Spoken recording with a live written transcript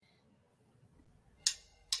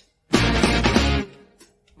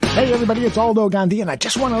Hey everybody, it's Aldo Gandhi, and I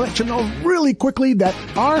just want to let you know really quickly that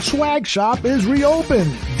our swag shop is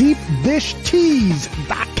reopened.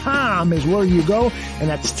 DeepDishTees.com is where you go, and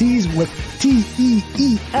that's tees with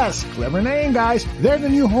T-E-E-S. Clever name, guys. They're the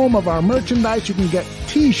new home of our merchandise. You can get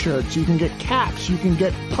t-shirts, you can get caps, you can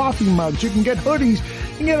get coffee mugs, you can get hoodies,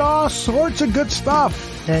 you can get all sorts of good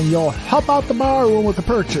stuff, and you'll help out the bar room with the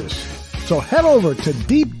purchase. So head over to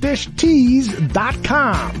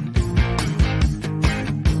DeepDishTees.com.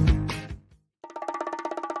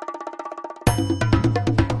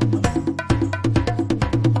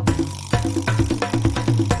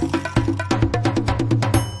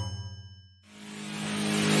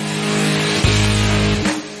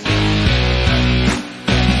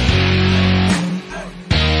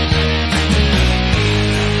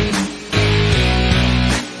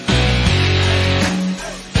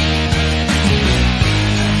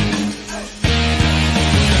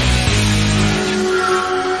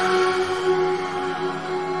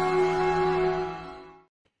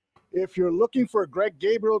 If you're looking for Greg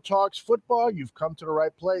Gabriel Talks Football, you've come to the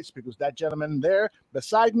right place, because that gentleman there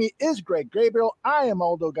beside me is Greg Gabriel. I am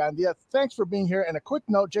Aldo Gandia. Thanks for being here. And a quick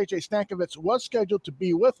note, JJ Stankovitz was scheduled to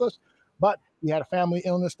be with us, but he had a family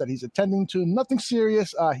illness that he's attending to. Nothing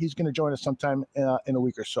serious. He's going to join us sometime in a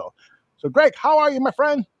week or so. So, Greg, how are you, my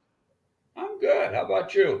friend? I'm good. How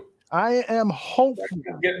about you? I am hopeful.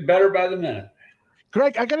 I'm getting better by the minute.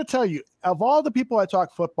 Greg, I got to tell you, of all the people I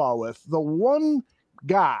talk football with, the one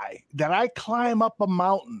guy that I climb up a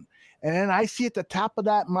mountain and then I see at the top of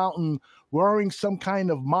that mountain wearing some kind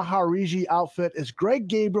of Maharishi outfit is Greg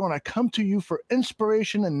Gabriel, and I come to you for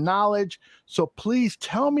inspiration and knowledge. So please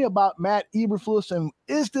tell me about Matt Eberflus, and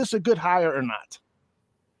is this a good hire or not?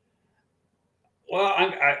 Well,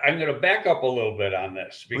 I'm going to back up a little bit on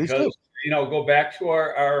this because, go back to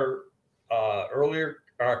our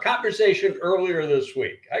conversation earlier this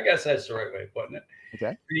week. I guess that's the right way of putting it.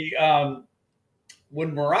 Okay.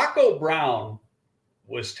 When Morocco Brown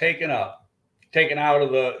was taken out of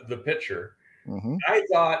the picture, I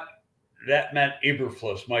thought that meant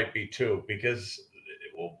Eberflus might be too, because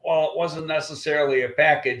while it wasn't necessarily a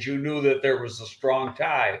package, you knew that there was a strong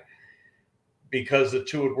tie because the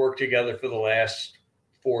two had worked together for the last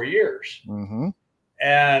 4 years.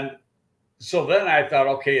 And so then I thought,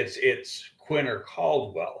 okay, it's Quinn or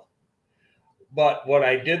Caldwell. But what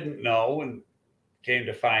I didn't know and came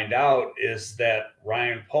to find out is that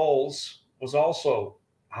Ryan Poles was also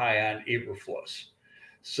high on Eberflus.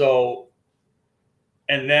 So,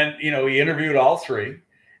 and then, he interviewed all three,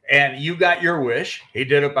 and you got your wish. He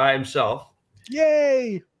did it by himself.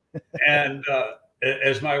 Yay! And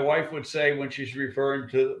as my wife would say when she's referring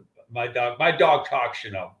to my dog talks,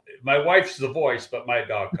 My wife's the voice, but my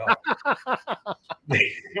dog talks.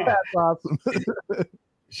 That's awesome.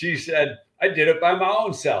 She said, I did it by my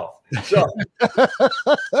own self. So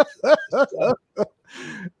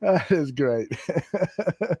that is great.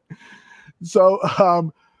 So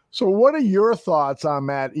what are your thoughts on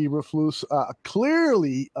Matt Eberflus?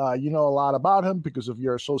 Clearly, you know a lot about him because of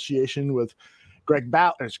your association with Chris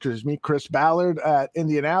Ballard at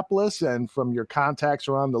Indianapolis, and from your contacts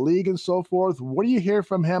around the league and so forth. What do you hear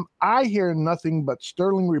from him? I hear nothing but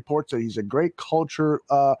sterling reports that he's a great culture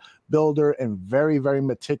builder and very, very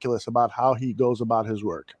meticulous about how he goes about his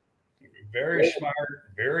work. Very smart,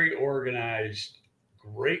 very organized,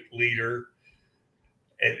 great leader.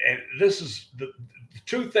 And this is the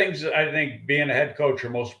two things that I think being a head coach are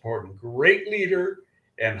most important. Great leader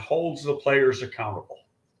and holds the players accountable.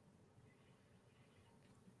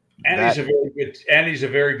 And he's a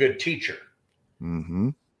very good teacher.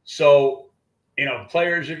 So,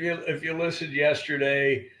 players, if you listened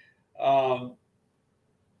yesterday, it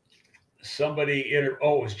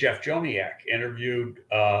was Jeff Joniak interviewed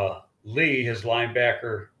Lee, his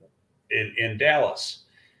linebacker in Dallas,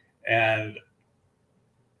 and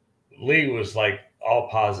Lee was like all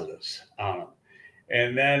positives on him.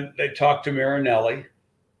 And then they talked to Marinelli,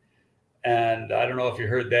 and I don't know if you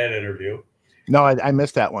heard that interview. No, I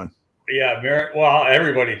missed that one. Yeah,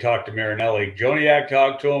 everybody talked to Marinelli. Joniak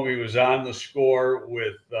talked to him. He was on the score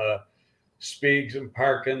with Speaks and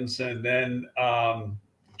Parkins, and then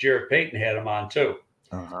Jarrett Payton had him on too.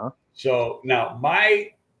 So now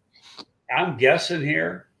I'm guessing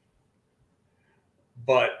here,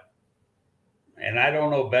 and I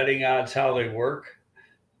don't know betting odds how they work,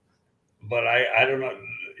 but I don't know.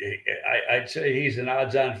 I'd say he's an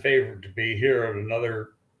odds-on favorite to be here in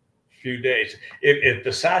another few days. If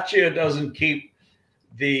Bisaccia doesn't keep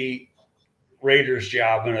the Raiders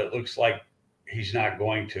job, and it looks like he's not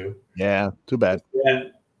going to. Yeah, too bad.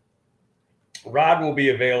 And Rod will be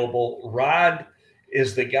available. Rod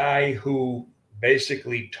is the guy who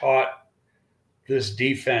basically taught this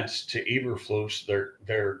defense to Eberflus.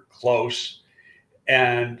 They're close,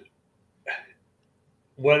 and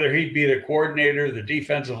whether he'd be the coordinator, the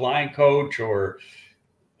defensive line coach, or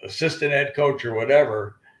assistant head coach, or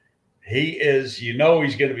whatever, he is. He's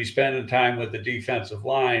going to be spending time with the defensive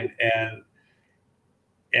line, and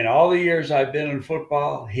in all the years I've been in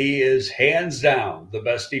football, he is hands down the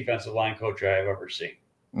best defensive line coach I have ever seen.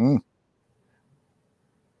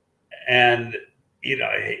 And,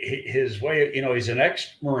 his way, he's an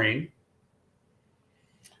ex-Marine,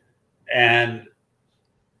 and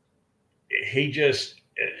he just,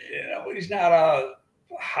 he's not a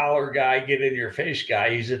holler guy, get in your face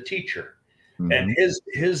guy. He's a teacher. And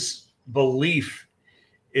his belief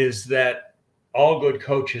is that all good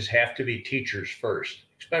coaches have to be teachers first,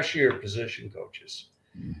 especially your position coaches.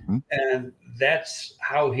 And that's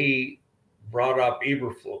how he brought up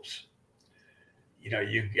Eberflus.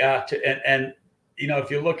 You got to, and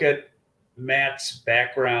if you look at Matt's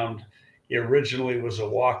background, he originally was a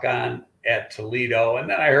walk-on at Toledo. And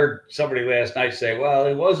then I heard somebody last night say, well,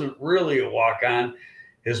 he wasn't really a walk-on.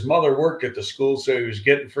 His mother worked at the school, so he was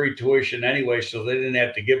getting free tuition anyway, so they didn't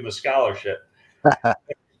have to give him a scholarship.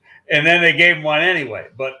 And then they gave him one anyway.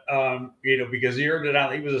 But, because he earned it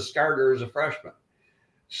out. He was a starter as a freshman.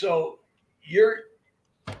 So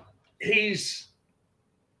he's,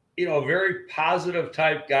 a very positive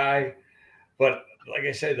type guy. But like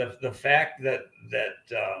I say, the fact that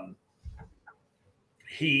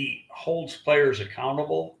he holds players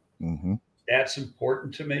accountable, that's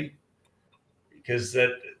important to me, because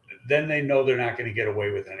then they know they're not going to get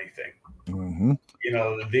away with anything.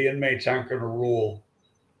 The inmates aren't going to rule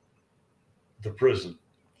the prison,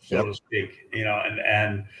 so to speak.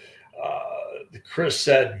 And Chris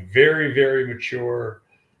said very, very mature,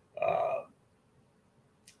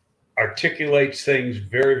 articulates things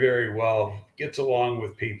very, very well, gets along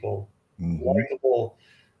with people, likable.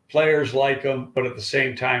 Players like him, but at the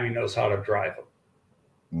same time, he knows how to drive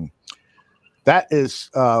them. That is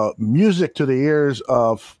music to the ears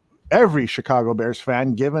of every Chicago Bears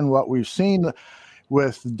fan, given what we've seen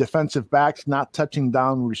with defensive backs not touching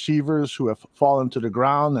down receivers who have fallen to the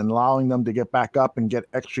ground and allowing them to get back up and get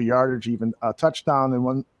extra yardage, even a touchdown in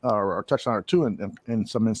one or a touchdown or two in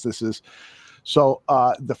some instances. So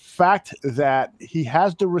the fact that he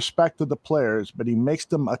has the respect of the players, but he makes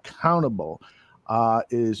them accountable,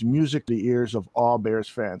 is music to the ears of all Bears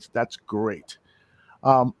fans. That's great.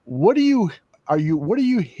 What are you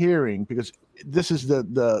hearing? Because this is the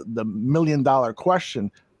 $1 million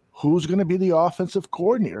question. Who's going to be the offensive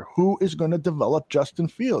coordinator? Who is going to develop Justin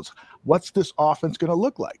Fields? What's this offense going to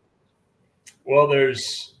look like? Well,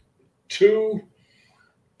 there's two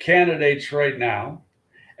candidates right now,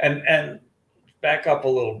 and back up a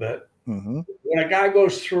little bit. When a guy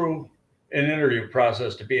goes through an interview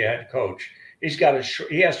process to be a head coach,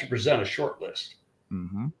 he has to present a short list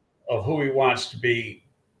of who he wants to be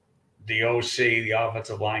the OC, the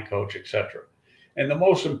offensive line coach, etc. And the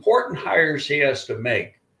most important hires he has to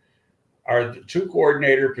make are the two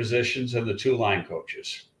coordinator positions and the two line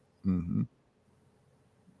coaches. You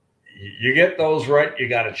get those right, you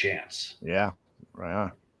got a chance. Yeah, right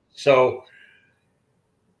on. So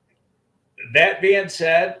that being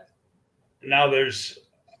said, now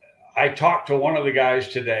I talked to one of the guys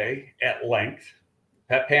today at length,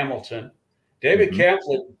 Pep Hamilton. David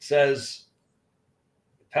Kaplan says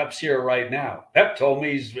Pep's here right now. Pep told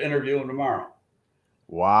me he's interviewing tomorrow.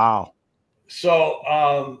 Wow. So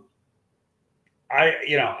I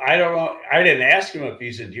don't know. I didn't ask him if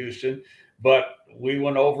he's in Houston, but we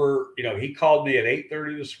went over, he called me at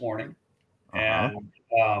 8:30 this morning.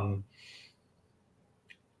 And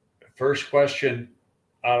first question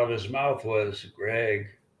out of his mouth was, Greg,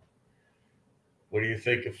 what do you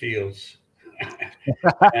think of Fields?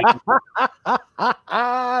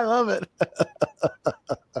 I love it.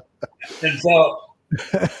 And so,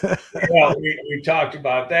 we talked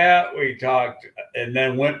about that. We talked and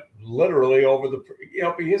then went literally over because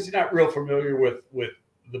he's not real familiar with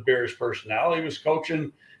the Bears personnel. He was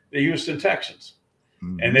coaching the Houston Texans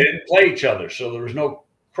and they didn't play each other. So there was no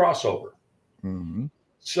crossover.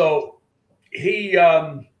 So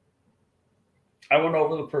I went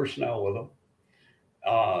over the personnel with him.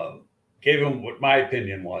 Gave him what my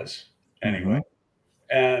opinion was anyway.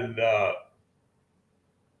 And,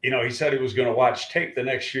 he said he was going to watch tape the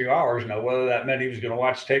next few hours. Now, whether that meant he was going to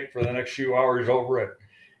watch tape for the next few hours over at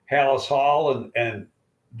Hallis Hall and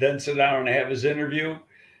then sit down and have his interview.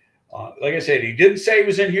 Like I said, he didn't say he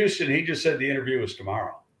was in Houston. He just said the interview was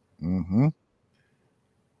tomorrow.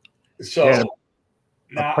 So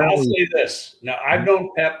now I'll say this. Now, I've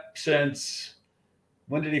known Pep since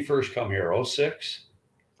When did he first come here? 06?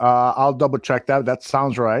 I'll double check that. That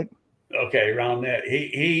sounds right. Okay, around that.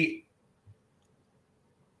 He's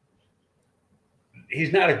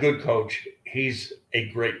not a good coach. He's a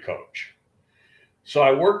great coach. So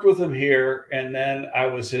I worked with him here, and then I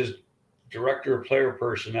was his director of player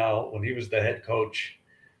personnel when he was the head coach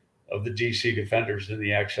of the DC Defenders in the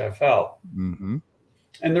XFL. Mm-hmm.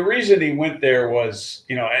 And the reason he went there was,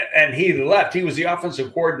 and he left. He was the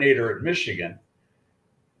offensive coordinator at Michigan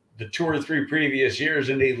the 2 or 3 previous years,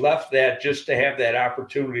 and he left that just to have that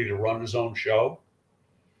opportunity to run his own show.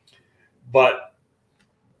 But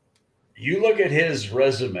you look at his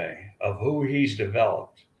resume of who he's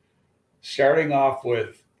developed, starting off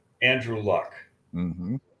with Andrew Luck.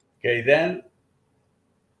 Mm-hmm. Okay, then,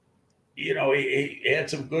 he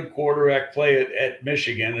had some good quarterback play at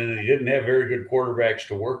Michigan, and he didn't have very good quarterbacks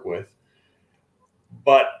to work with.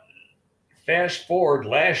 But fast forward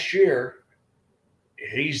last year,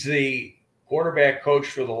 he's the quarterback coach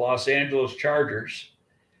for the Los Angeles Chargers,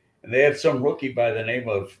 and they had some rookie by the name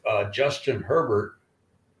of Justin Herbert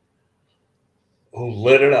who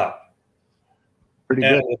lit it up. Pretty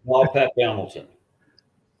good. With Pep Hamilton.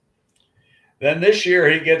 Then this year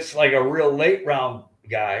he gets like a real late round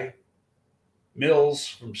guy, Mills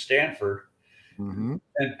from Stanford. Mm-hmm.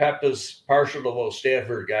 And Pep is partial to those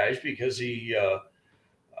Stanford guys because he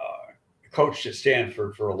coached at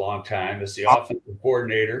Stanford for a long time as the offensive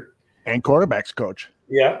coordinator. And quarterbacks coach.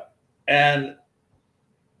 Yeah. And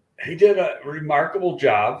he did a remarkable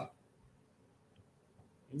job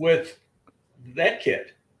with that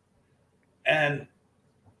kid. And,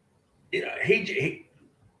 I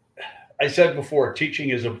said before,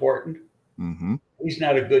 teaching is important. Mm-hmm. He's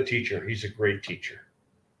not a good teacher. He's a great teacher.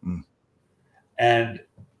 Mm. And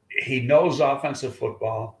he knows offensive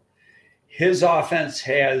football. His offense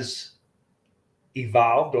has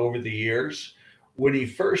evolved over the years. When he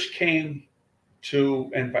first came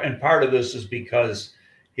to, and part of this is because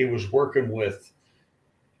he was working with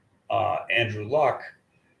Andrew Luck,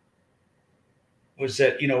 was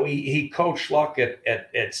that, he coached Luck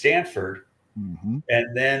at Stanford. Mm-hmm.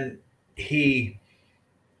 And then he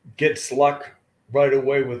gets Luck right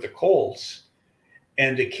away with the Colts.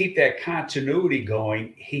 And to keep that continuity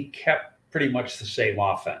going, he kept pretty much the same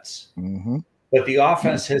offense. Mm-hmm. But the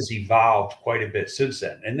offense has evolved quite a bit since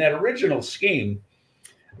then. And that original scheme,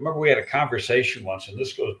 I remember we had a conversation once, and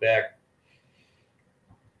this goes back.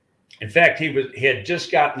 In fact, he had just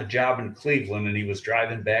gotten the job in Cleveland, and he was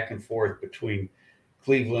driving back and forth between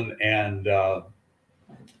Cleveland and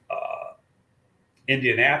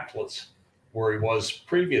Indianapolis, where he was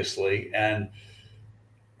previously. And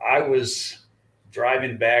I was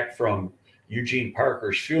driving back from Eugene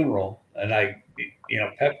Parker's funeral, and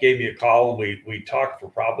Pep gave me a call, and we talked for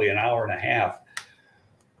probably an hour and a half.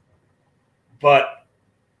 But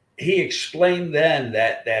he explained then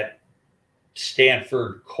that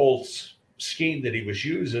Stanford Colts scheme that he was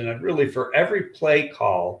using, and really for every play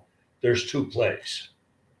call, there's 2 plays.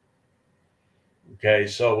 Okay,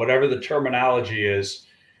 so whatever the terminology is,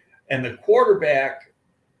 and the quarterback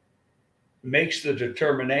makes the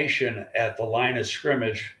determination at the line of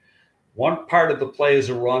scrimmage. One part of the play is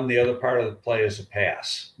a run, the other part of the play is a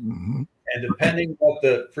pass. Mm-hmm. And depending what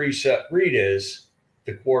the preset read is,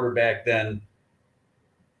 the quarterback then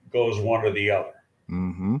goes one or the other.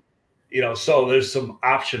 Mm-hmm. So there's some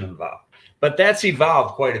option involved. But that's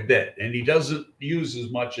evolved quite a bit, and he doesn't use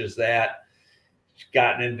as much as that. He's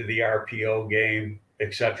gotten into the RPO game,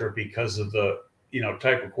 et cetera, because of the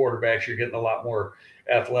type of quarterbacks. You're getting a lot more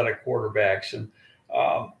athletic quarterbacks, and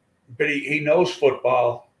but he knows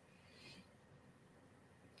football.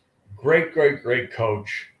 Great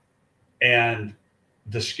coach, and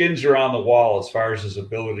the skins are on the wall as far as his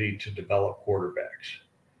ability to develop quarterbacks.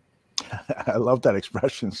 I love that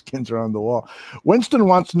expression, skins are on the wall. Winston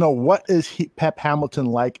wants to know, what is Pep Hamilton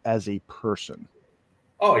like as a person?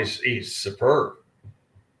 Oh, he's superb.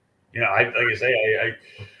 I'll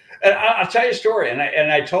tell you a story.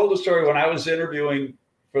 And I told the story when I was interviewing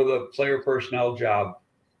for the player personnel job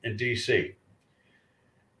in DC.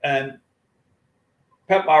 And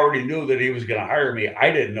Pep already knew that he was going to hire me.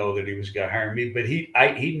 I didn't know that he was going to hire me, but he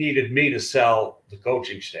needed me to sell the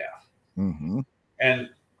coaching staff. Mm-hmm. And,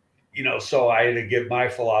 so I had to give my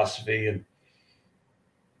philosophy.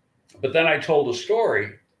 But then I told a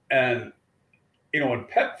story, and, when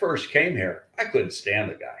Pep first came here, I couldn't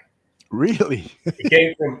stand the guy. Really?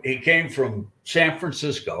 he came from San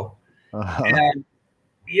Francisco. Uh-huh. And,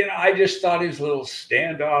 I just thought he was a little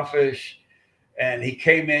standoffish, and he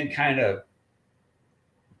came in kind of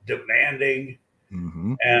demanding.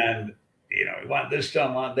 Mm-hmm. And, he wanted this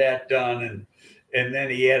done, wanted that done. And then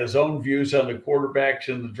he had his own views on the quarterbacks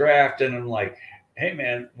in the draft. And I'm like, hey,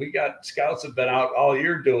 man, we got scouts have been out all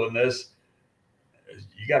year doing this.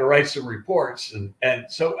 You got to write some reports. And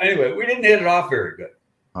so anyway, we didn't hit it off very good.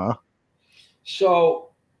 Huh? So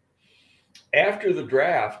after the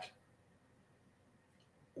draft,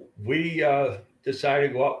 we decided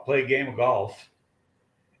to go out and play a game of golf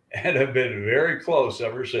and have been very close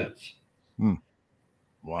ever since.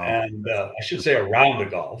 Wow. And I should say a round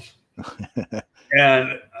of golf.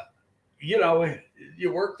 And, you know,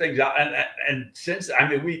 you work things out. And since, I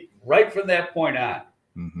mean, we, right from that point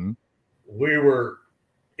on, we were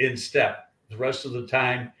in step. The rest of the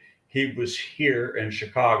time, he was here in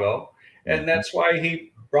Chicago. And that's why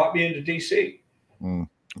he brought me into DC.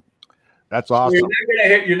 That's awesome. So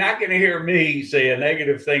you're not going to hear me say a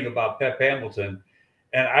negative thing about Pep Hamilton.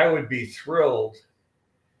 And I would be thrilled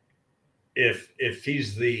if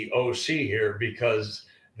he's the OC here, because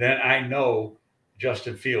then I know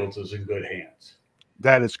Justin Fields is in good hands.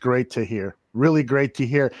 That is great to hear. Really great to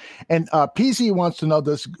hear. And PZ wants to know,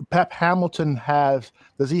 does Pep Hamilton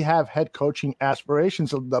does he have head coaching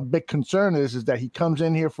aspirations? So the big concern is that he comes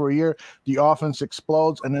in here for a year, the offense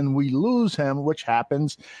explodes, and then we lose him, which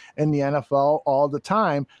happens in the NFL all the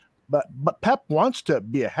time. But Pep wants to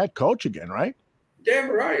be a head coach again, right?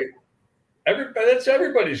 Damn right. That's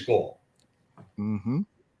everybody's goal. And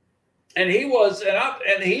he was,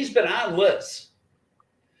 and he's been on lists.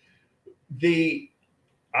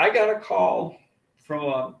 I got a call from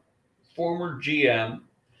a former GM.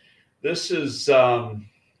 This is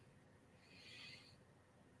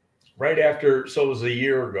right after, so it was a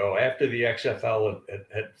year ago, after the XFL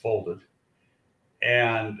had folded.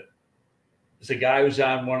 And it's a guy who's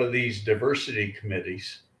on one of these diversity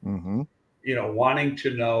committees, you know, wanting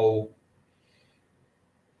to know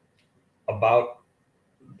about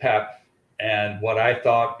Pep and what I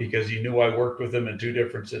thought, because he knew I worked with him in two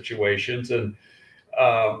different situations. And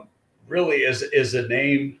really is a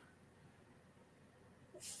name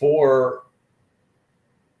for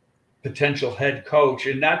potential head coach,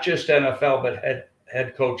 and not just NFL, but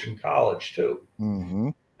head coach in college too.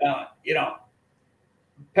 You know,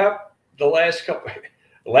 Pep, the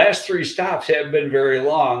last three stops haven't been very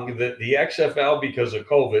long. The XFL, because of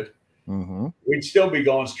COVID, we'd still be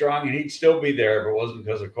going strong, and he'd still be there if it wasn't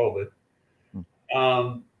because of COVID.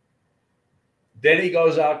 Then he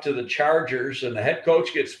goes out to the Chargers, and the head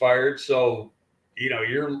coach gets fired. So, you know,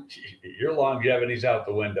 your longevity's out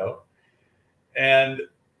the window. And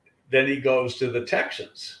then he goes to the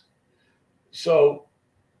Texans. So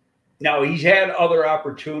now he's had other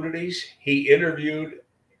opportunities. He interviewed,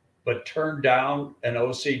 but turned down an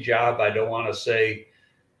OC job. I don't want to say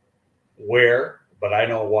where, but I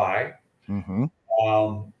know why.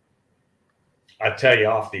 I'll tell you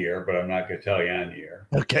off the air, but I'm not going to tell you on the air.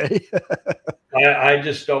 Okay. I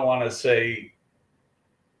just don't want to say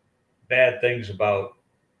bad things about,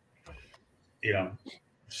 you know,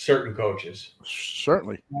 certain coaches.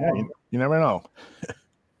 Certainly. Yeah, you never know.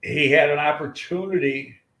 He had an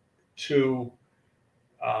opportunity to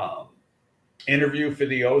interview for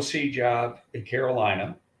the OC job in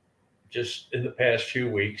Carolina just in the past few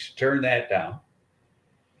weeks, turned that down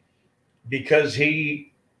because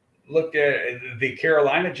he looked at the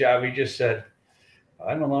Carolina job. He just said,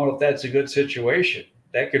 I don't know if that's a good situation.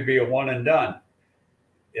 That could be a one and done.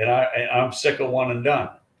 And I'm sick of one and done.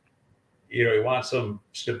 You know, he wants some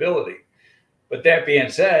stability. But that being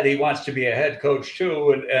said, he wants to be a head coach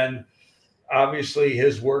too. And obviously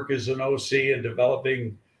his work as an OC and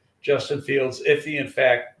developing Justin Fields, if he in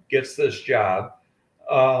fact gets this job,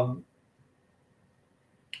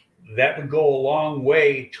 that would go a long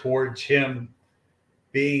way towards him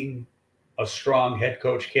being a strong head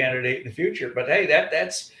coach candidate in the future. But hey,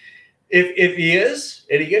 that's if he is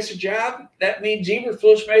and he gets a job, that means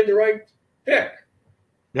Eberflus made the right pick.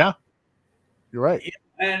 Yeah, you're right.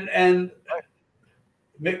 And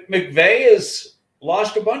McVay has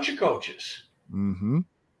lost a bunch of coaches.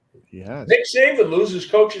 Yeah. Nick Saban loses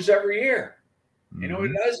coaches every year. You know what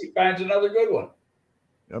he does? He finds another good one.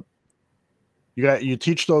 Yep. You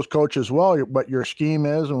teach those coaches well what your scheme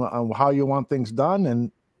is and how you want things done,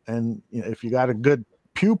 and you know, if you got a good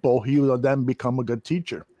pupil, he will then become a good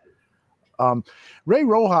teacher. Ray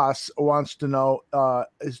Rojas wants to know: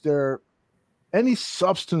 is there any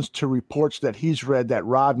substance to reports that he's read that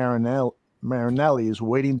Rod Marinelli is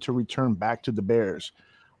waiting to return back to the Bears?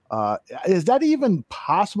 Is that even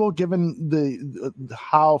possible, given the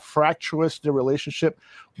how fractious the relationship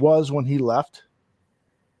was when he left?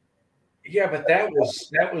 Yeah, but that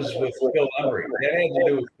was with Phil Emery. That had to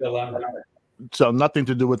do with Phil Emery. So nothing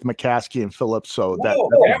to do with McCaskey and Phillips. So that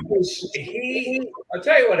was he. I'll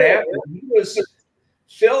tell you what happened.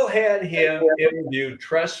 Phil had him interview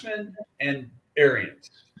Trestman and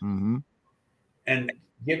Arians, and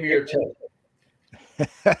give me your take.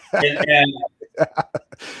 and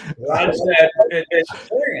Rod said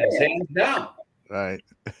it's Arians, hands down. Right.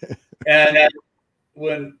 And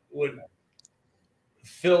when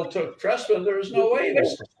Phil took Trestman, there was no way he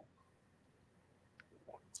was.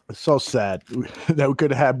 It's so sad that we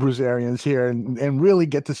could have had Bruce Arians here and really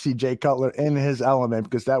get to see Jay Cutler in his element,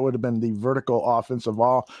 because that would have been the vertical offense of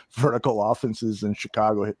all vertical offenses in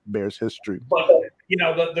Chicago Bears history. But,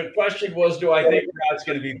 the question was, do I think Rod's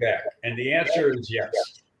going to be back? And the answer is yes.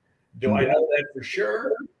 Do I know that for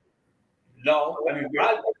sure? No. I mean,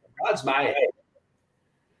 Rod's my age.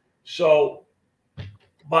 So,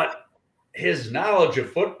 but his knowledge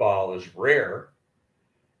of football is rare.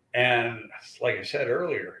 And like I said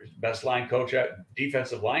earlier, he's the best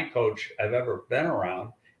defensive line coach I've ever been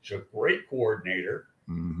around. He's a great coordinator.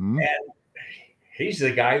 And he's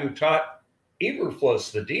the guy who taught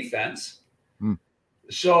Eberflus the defense.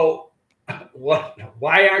 So why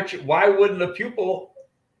wouldn't a pupil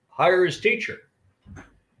hire his teacher?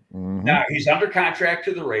 Now he's under contract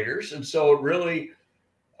to the Raiders. And so it really,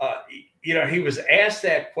 he was asked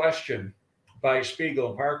that question by Spiegel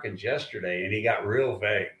and Parkins yesterday, and he got real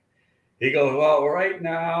vague. He goes, well, right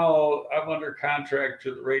now I'm under contract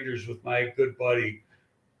to the Raiders with my good buddy,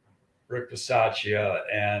 Rick Bisaccia,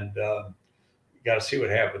 and you got to see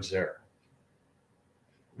what happens there.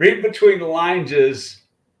 Read between the lines is,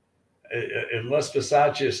 unless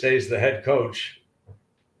Bisaccia stays the head coach,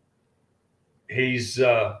 he's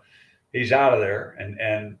out of there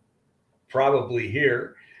and probably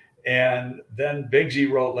here. And then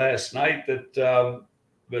Bigsy wrote last night that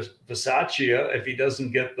Bisaccia, if he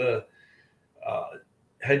doesn't get the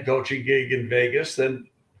head coaching gig in Vegas, then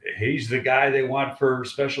he's the guy they want for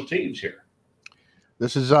special teams here.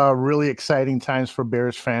 This is really exciting times for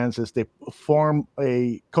Bears fans as they form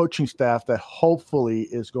a coaching staff that hopefully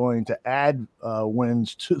is going to add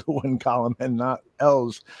wins to the win column and not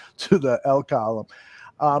L's to the L column.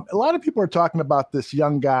 A lot of people are talking about this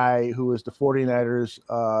young guy who is the 49ers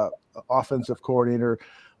offensive coordinator,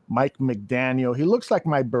 Mike McDaniel. He looks like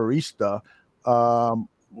my barista.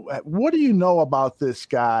 What do you know about this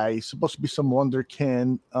guy? He's supposed to be some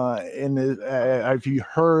wonderkin. Have you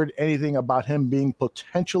heard anything about him being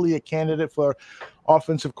potentially a candidate for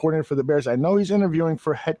offensive coordinator for the Bears? I know he's interviewing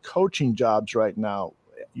for head coaching jobs right now.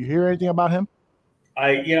 You hear anything about him?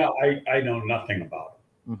 I know nothing about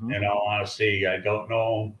him. In all honesty, I don't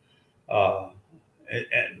know.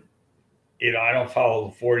 And I don't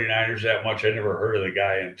follow the 49ers that much. I never heard of the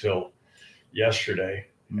guy until yesterday.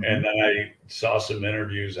 And then I saw some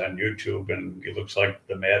interviews on YouTube, and he looks like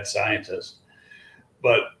the mad scientist.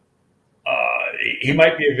 But he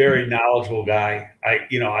might be a very knowledgeable guy. I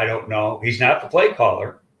don't know. He's not the play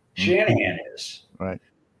caller. Shanahan is. Right.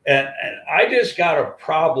 And I just got a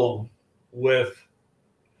problem with,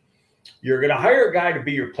 you're going to hire a guy to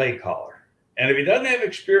be your play caller. And if he doesn't have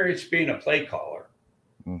experience being a play caller,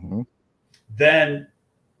 then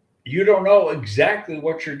you don't know exactly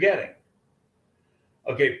what you're getting.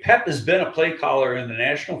 Okay, Pep has been a play caller in the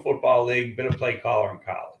National Football League, been a play caller in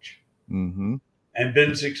college, and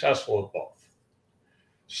been successful at both.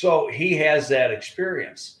 So he has that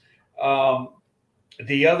experience.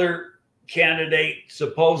 The other candidate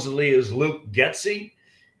supposedly is Luke Getsy,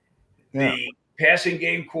 the passing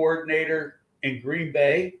game coordinator in Green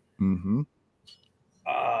Bay.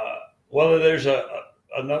 Whether there's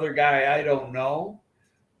another guy, I don't know.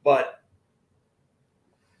 But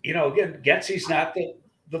again, Getsy's not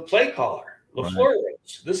the play caller. LaFleur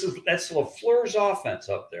is. That's LaFleur's offense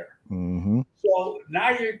up there. So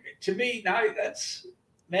now that's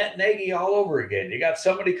Matt Nagy all over again. You got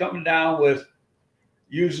somebody coming down with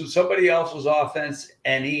using somebody else's offense,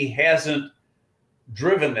 and he hasn't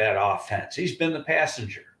driven that offense. He's been the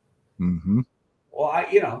passenger. Well,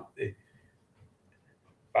 if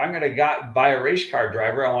I'm going to buy a race car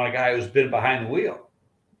driver, I want a guy who's been behind the wheel.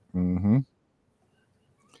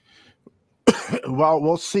 Well,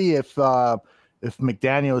 we'll see if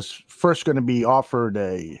McDaniel is first going to be offered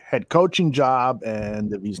a head coaching job,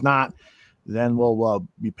 and if he's not, then we'll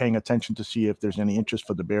be paying attention to see if there's any interest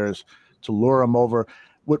for the Bears to lure him over.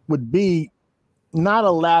 What would be not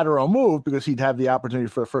a lateral move, because he'd have the opportunity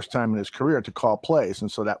for the first time in his career to call plays, and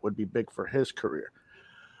so that would be big for his career.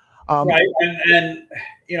 Right, and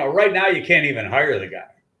right now you can't even hire the guy.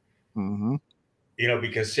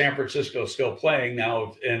 Because San Francisco is still playing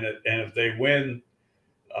now, and if they win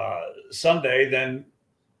Sunday, then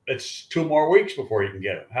it's 2 more weeks before you can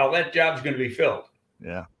get him. How that job's going to be filled?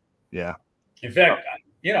 Yeah. In fact,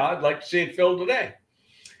 I'd like to see it filled today.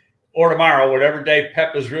 or tomorrow, whatever day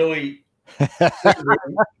Pep is really.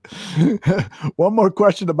 One more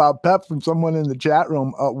question about Pep from someone in the chat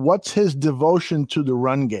room. What's his devotion to the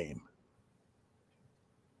run game?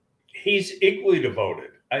 He's equally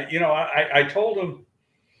devoted. I told him,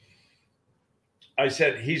 I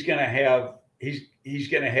said he's going to have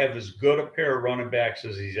as good a pair of running backs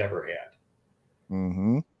as he's ever had.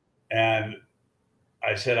 Mm-hmm. And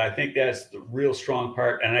I said, I think that's the real strong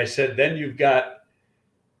part. And I said, then you've got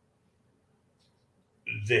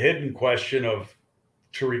the hidden question of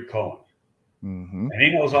Tariq Cohen. Mm-hmm. And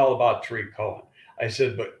he knows all about Tariq Cohen. I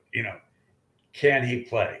said, but, can he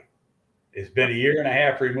play? It's been a year and a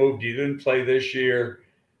half removed. He didn't play this year.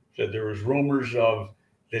 Said there was rumors of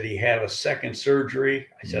that he had a second surgery.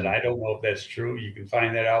 I said, I don't know if that's true. You can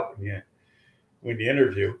find that out when you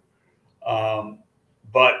interview.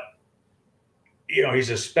 But, he's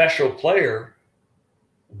a special player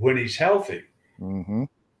when he's healthy. Mm-hmm.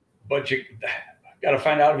 But you got to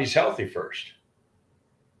find out if he's healthy first.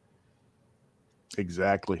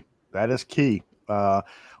 Exactly. That is key.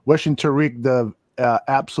 Wishing Tariq the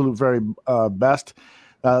absolute very best.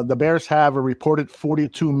 The Bears have a reported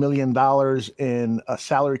 $42 million in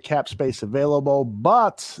salary cap space available,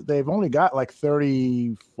 but they've only got like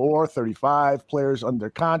 34, 35 players under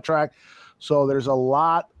contract. So there's a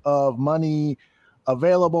lot of money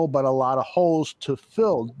available, but a lot of holes to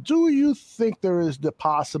fill. Do you think there is the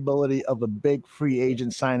possibility of a big free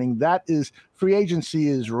agent signing? That is, free agency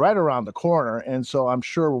is right around the corner. And so I'm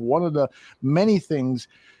sure one of the many things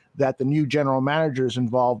that the new general manager is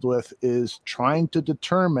involved with is trying to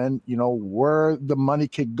determine, where the money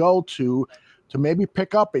could go to maybe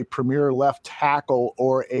pick up a premier left tackle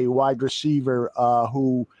or a wide receiver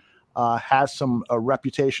who has some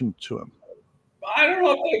reputation to him. I don't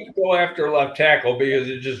know if they could go after a left tackle because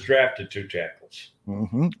it just drafted 2 tackles.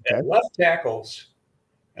 Mm-hmm. Okay. And left tackles,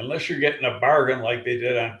 unless you're getting a bargain like they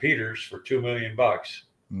did on Peters for $2 million,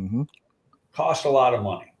 mm-hmm. cost a lot of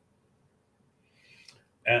money.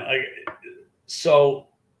 And so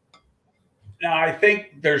now I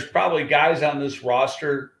think there's probably guys on this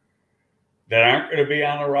roster that aren't going to be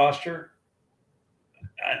on the roster.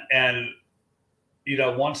 And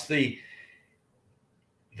once the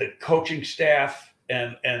coaching staff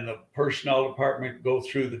and the personnel department go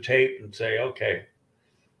through the tape and say, okay,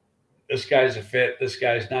 this guy's a fit, this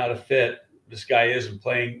guy's not a fit, this guy isn't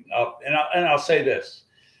playing up. And I'll say this,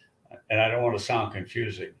 and I don't want to sound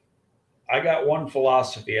confusing. I got one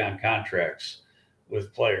philosophy on contracts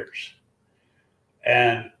with players.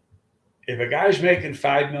 And if a guy's making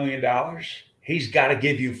 $5 million, he's got to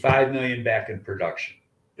give you $5 million back in production.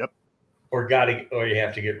 Yep. Or you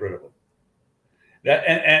have to get rid of him. That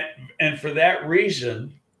and for that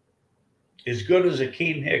reason, as good as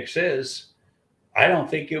Akeem Hicks is, I don't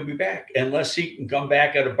think he'll be back unless he can come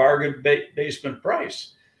back at a bargain basement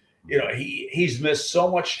price. He's missed so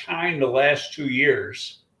much time the last 2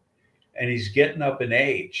 years, and he's getting up in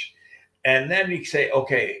age. And then you say,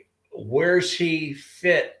 okay, where's he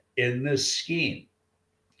fit in this scheme?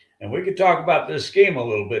 And we could talk about this scheme a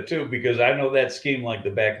little bit too, because I know that scheme like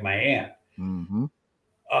the back of my hand. Mm-hmm.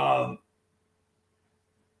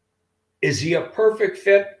 Is he a perfect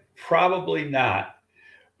fit? Probably not.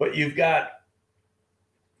 But you've got,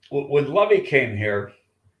 when Lovie came here,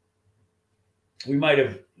 we might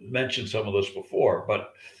have mentioned some of this before,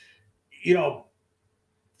 but,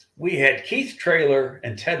 we had Keith Traylor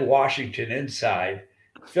and Ted Washington inside,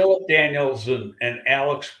 Philip Daniels and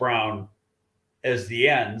Alex Brown as the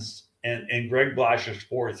ends, and Greg Blasch's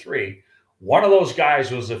 4-3. One of those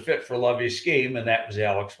guys was a fit for Lovie's scheme, and that was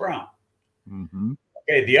Alex Brown. Mm-hmm.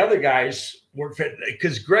 Okay, the other guys were fit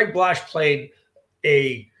because Greg Blasch played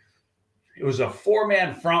it was a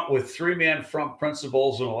 4-man front with 3-man front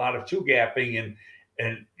principles and a lot of 2-gapping,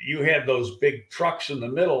 and you had those big trucks in the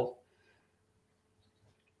middle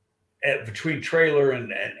between Traylor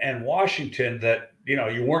and Washington that,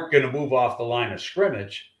 you weren't going to move off the line of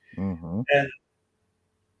scrimmage. Mm-hmm.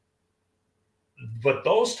 But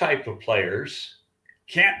those type of players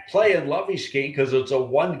can't play in Lovie's scheme because it's a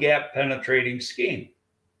 1-gap penetrating scheme.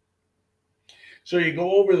 So you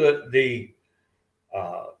go over the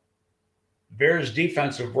Bears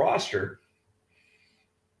defensive roster,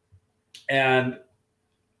 and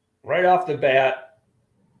right off the bat,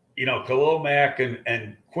 Khalil Mack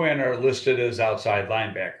and Quinn are listed as outside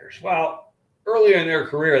linebackers. Well, earlier in their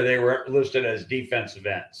career, they were listed as defensive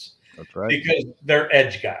ends. That's right. Because they're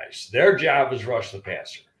edge guys. Their job is rush the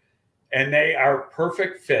passer. And they are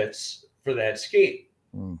perfect fits for that scheme.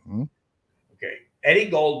 Mm-hmm. Okay. Eddie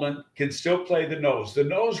Goldman can still play the nose. The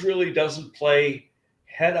nose really doesn't play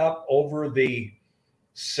head up over the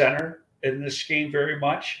center in this scheme very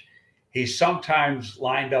much. He's sometimes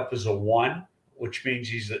lined up as a 1, which means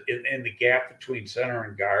he's in the gap between center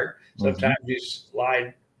and guard. Sometimes he's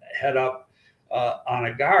lined head up on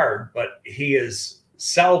a guard, but he is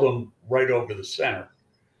seldom right over the center.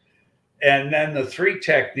 And then the 3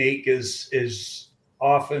 technique is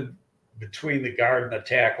often between the guard and the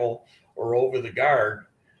tackle or over the guard.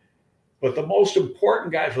 But the most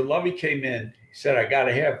important guys, when Lovie came in, he said, I got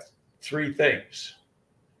to have 3 things.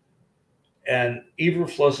 And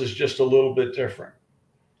Eberflus is just a little bit different.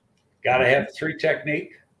 Got to have 3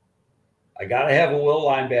 technique. I got to have a will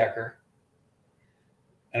linebacker.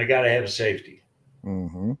 And I got to have a safety.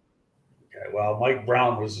 Mm-hmm. Okay, well, Mike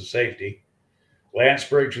Brown was the safety. Lance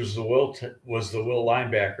Briggs was the will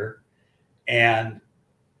linebacker. And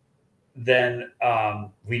then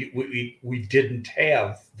we didn't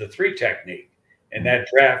have the 3 technique. In that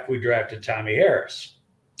draft, we drafted Tommy Harris.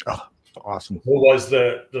 Oh, awesome. Who was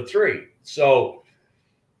the 3. So,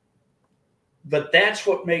 but that's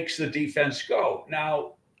what makes the defense go.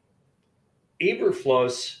 Now,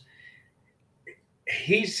 Eberflus,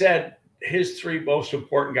 he said his 3 most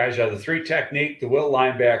important guys are the 3 technique, the will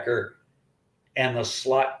linebacker, and the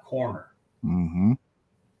slot corner. Mm-hmm.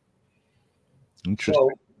 Interesting.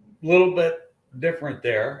 So, a little bit different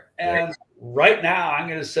there. And right now, I'm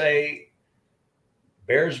going to say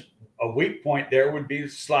Bears, a weak point there would be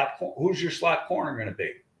slot. Who's your slot corner going to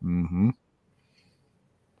be? Mm-hmm.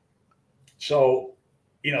 So,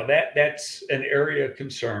 that's an area of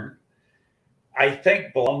concern. I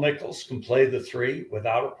think Bilal Nichols can play the 3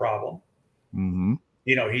 without a problem. Mm-hmm.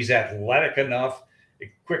 He's athletic enough,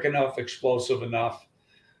 quick enough, explosive enough.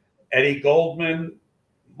 Eddie Goldman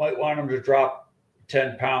might want him to drop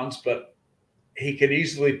 10 pounds, but he could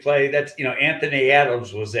easily play. That's, Anthony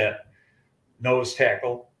Adams was that nose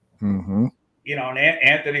tackle. Mm-hmm. And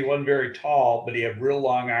Anthony wasn't very tall, but he had real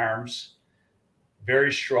long arms,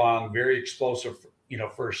 very strong, very explosive,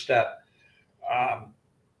 first step.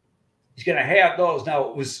 He's going to have those. Now,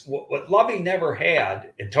 it was what Lovie never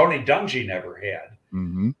had, and Tony Dungy never had,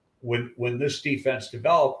 when this defense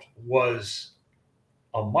developed, was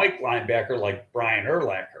a Mike linebacker like Brian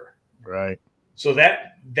Urlacher. Right. So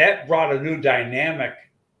that brought a new dynamic,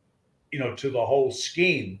 to the whole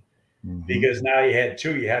scheme, because now you had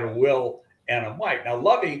 2. You had a Will and a Mike. Now,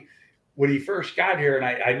 Lovie, when he first got here, and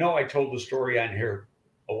I know I told the story on here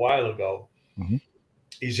a while ago,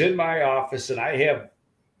 he's in my office, and I have,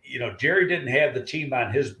 Jerry didn't have the team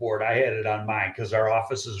on his board. I had it on mine because our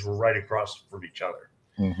offices were right across from each other.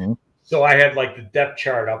 Mm-hmm. So I had like the depth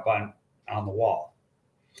chart up on the wall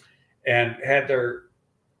and had their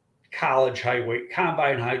college height, weight,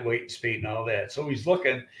 combine height, weight, and speed, and all that. So he's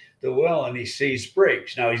looking the Will, and he sees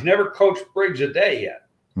Briggs. Now, he's never coached Briggs a day yet.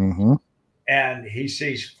 Mm-hmm. And he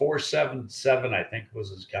sees 4.77, I think was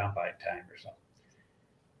his combine time or something.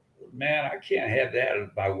 Man, I can't have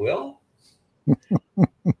that by Will.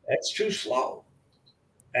 That's too slow.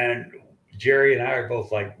 And Jerry and I are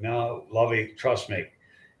both like, no, Lovie, trust me.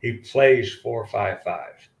 He plays 4.55.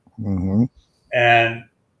 Mm-hmm. And,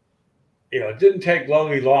 it didn't take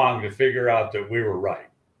Lovie long to figure out that we were right.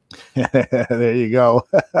 There you go.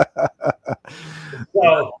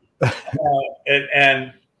 So,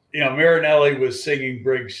 and Marinelli was singing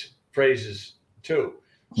Briggs' praises too.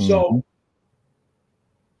 So,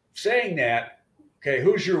 saying that, okay,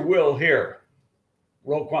 who's your Will here?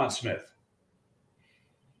 Roquan Smith.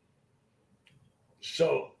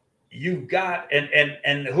 So you've got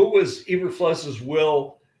and who was Eberflus's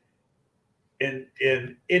Will in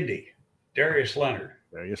Indy? Darius Leonard.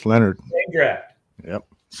 Same draft. Yep.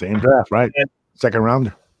 Same draft, right? And, second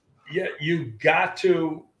rounder. Yeah, you got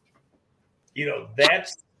to,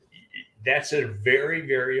 that's a very,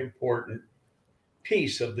 very important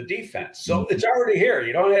piece of the defense. So it's already here.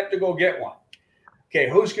 You don't have to go get one. Okay,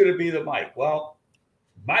 who's going to be the Mike? Well,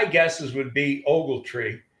 my guesses would be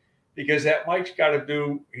Ogletree, because that Mike's got to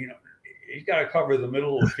do, he's got to cover the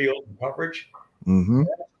middle of the field in coverage. Mm-hmm.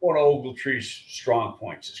 That's one of Ogletree's strong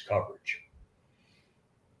points is coverage.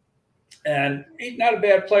 And he's not a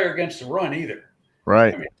bad player against the run either.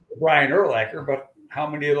 Right. I mean, Brian Urlacher, but how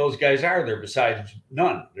many of those guys are there besides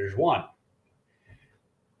none? There's one.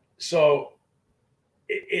 So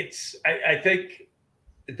I think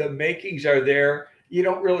the makings are there. You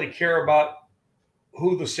don't really care about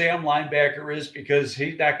who the Sam linebacker is because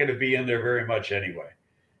he's not going to be in there very much anyway.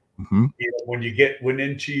 Mm-hmm. When you get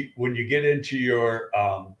into your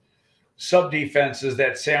sub defenses,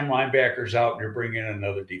 that Sam linebacker's out, and you're bringing in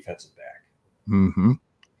another defensive back. Mm-hmm.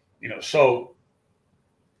 So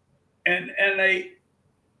and they,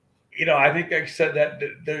 I think I said that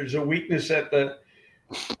there's a weakness at the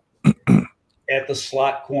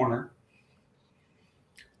slot corner.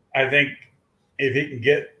 I think if he can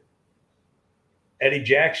get Eddie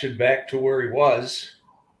Jackson back to where he was,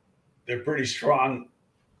 they're pretty strong.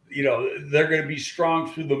 They're going to be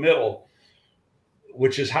strong through the middle,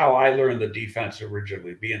 which is how I learned the defense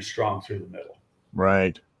originally, being strong through the middle.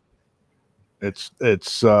 Right. It's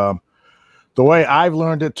the way I've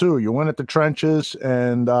learned it too. You win at the trenches,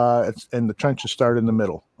 and the trenches start in the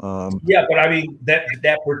middle. Yeah, but I mean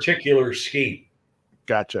that particular scheme.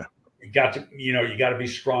 Gotcha. You got to be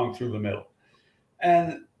strong through the middle,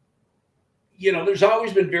 and there's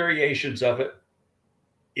always been variations of it.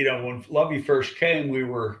 When Lovey first came, we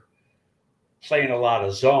were playing a lot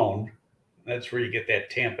of zone. That's where you get that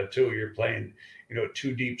Tampa too. You're playing,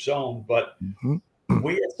 too deep zone. But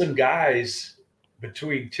we had some guys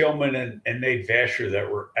between Tillman and Nate Vasher that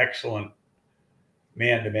were excellent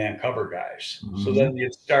man-to-man cover guys. So then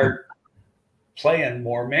you start playing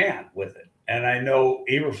more man with it. And I know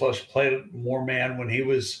Eberflus played more man when he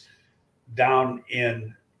was down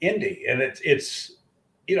in Indy. And it's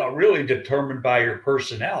really determined by your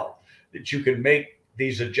personnel that you can make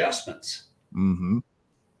these adjustments. Mm-hmm.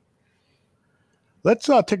 Let's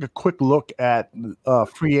take a quick look at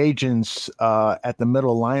free agents at the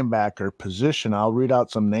middle linebacker position. I'll read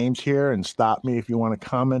out some names here and stop me if you want to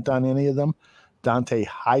comment on any of them. Dante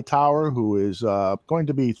Hightower, who is going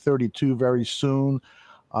to be 32 very soon,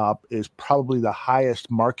 is probably the highest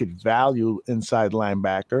market value inside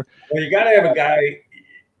linebacker. Well, you got to have a guy.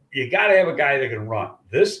 You got to have a guy that can run.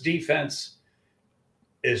 This defense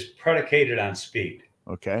is predicated on speed.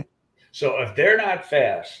 Okay. So if they're not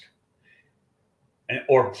fast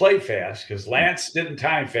or play fast, because Lance didn't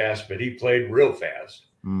time fast, but he played real fast.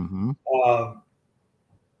 Mm-hmm.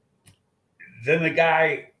 Then the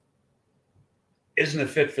guy isn't a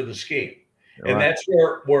fit for the scheme. You're and right. That's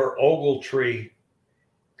where Ogletree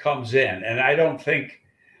comes in. And I don't think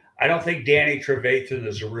Danny Trevathan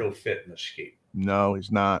is a real fit in the scheme. No,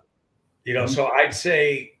 he's not. So I'd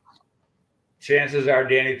say chances are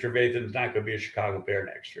Danny Trevathan's not going to be a Chicago Bear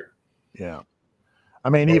next year. Yeah. I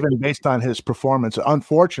mean, even based on his performance,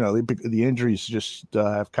 unfortunately, the injuries just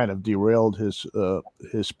have kind of derailed his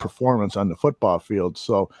performance on the football field.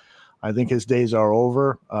 So I think his days are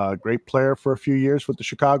over. Great player for a few years with the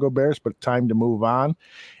Chicago Bears, but time to move on.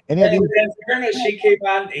 In fairness, he came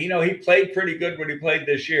on. He played pretty good when he played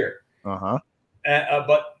this year. Uh-huh.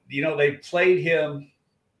 But they played him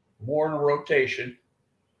more in a rotation.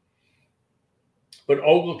 But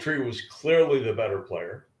Ogletree was clearly the better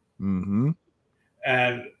player. Mm-hmm.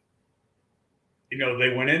 And,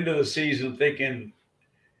 they went into the season thinking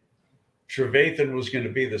Trevathan was going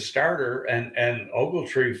to be the starter, and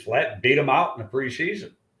Ogletree flat beat him out in the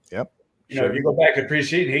preseason. Yep. If you go back to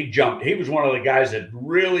preseason, he jumped. He was one of the guys that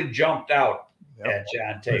really jumped out at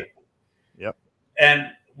John Tate. Yep.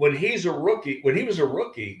 And when he was a rookie, in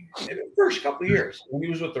the first couple of years, when he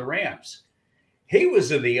was with the Rams, he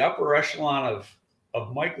was in the upper echelon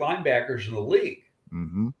of Mike linebackers in the league.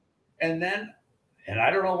 Mm-hmm. And then, and I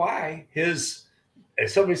don't know why,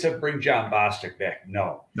 somebody said bring John Bostic back.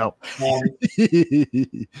 No.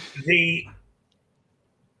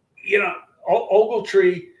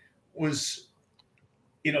 Ogletree was,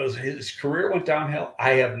 his career went downhill.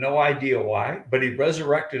 I have no idea why, but he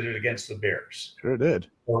resurrected it against the Bears. Sure did.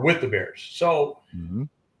 Or with the Bears. So,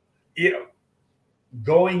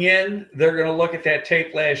 going in, they're going to look at that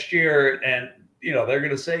tape last year and, they're going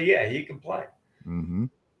to say, yeah, he can play. Mm-hmm.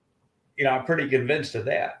 I'm pretty convinced of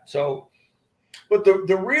that. So, but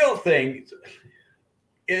the real thing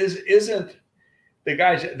isn't the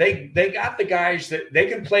guys. They got the guys that they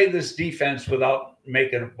can play this defense without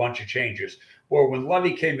making a bunch of changes. Or when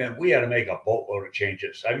Lovey came in, we had to make a boatload of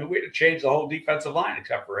changes. I mean, we had to change the whole defensive line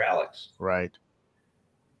except for Alex. Right.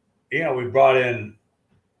 We brought in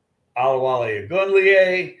Olawale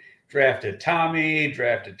Ogunleye, drafted Tommy,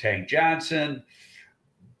 drafted Tank Johnson,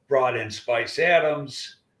 brought in Spice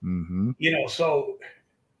Adams. Mm-hmm. So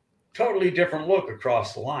totally different look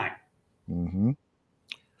across the line. Mm-hmm.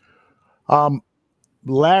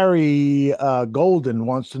 Larry Golden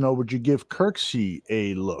wants to know, would you give Kirksey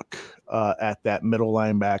a look at that middle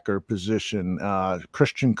linebacker position?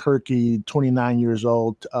 Christian Kirky, 29 years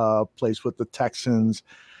old, plays with the Texans,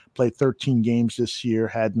 played 13 games this year,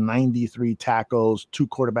 had 93 tackles, 2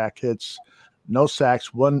 quarterback hits, no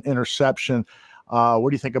sacks, 1 interception. What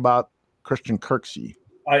do you think about Christian Kirksey?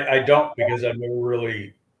 I don't, because I've never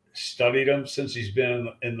really studied him since he's been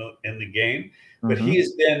in the game. But he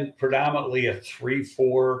has been predominantly a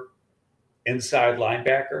 3-4 inside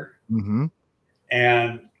linebacker. Mm-hmm.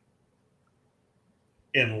 And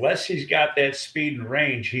unless he's got that speed and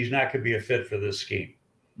range, he's not going to be a fit for this scheme.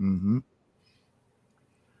 Mm-hmm.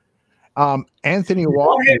 Anthony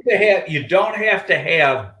Walker. You don't have to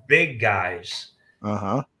have big guys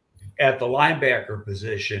Uh-huh. at the linebacker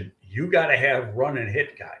position. You got to have run and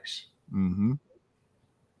hit guys. Mm-hmm.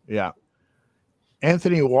 Yeah.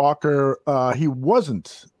 Anthony Walker, he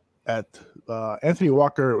wasn't at Anthony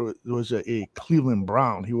Walker was a Cleveland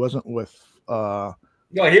Brown. He wasn't with no,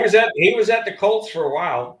 he was at the Colts for a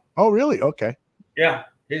while. Oh, really? Okay. Yeah.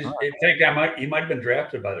 I think he might have been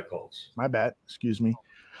drafted by the Colts. My bad. Excuse me.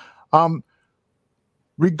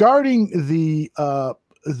 Regarding the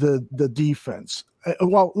defense,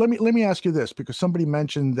 well, let me ask you this, because somebody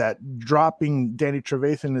mentioned that dropping Danny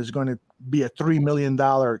Trevathan is going to be a $3 million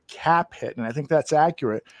cap hit, and I think that's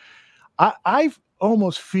accurate. I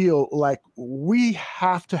almost feel like we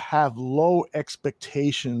have to have low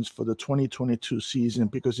expectations for the 2022 season,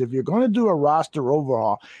 because if you're going to do a roster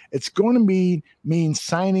overhaul, it's going to mean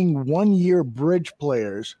signing 1-year bridge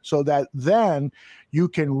players so that then you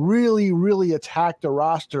can really, really attack the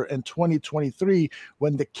roster in 2023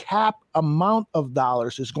 when the cap amount of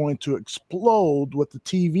dollars is going to explode with the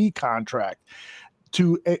TV contract.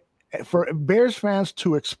 For Bears fans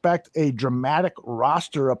to expect a dramatic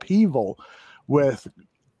roster upheaval with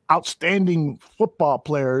outstanding football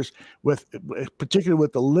players, particularly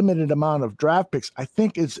with the limited amount of draft picks, I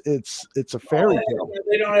think it's a fairy tale.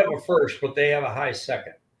 They don't have a first, but they have a high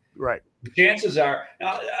second. Right. The chances are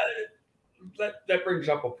that brings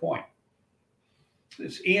up a point.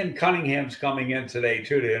 This Ian Cunningham's coming in today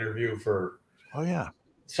too to interview for. Oh yeah.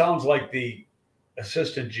 Sounds like the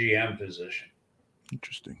assistant GM position.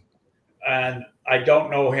 Interesting. And I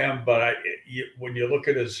don't know him, but when you look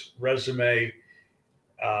at his resume,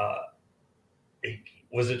 he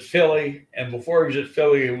was at Philly, and before he was at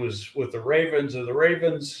Philly, he was with the Ravens. And the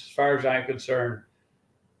Ravens, as far as I'm concerned,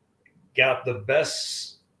 got the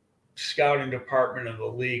best scouting department in the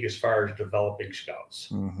league as far as developing scouts.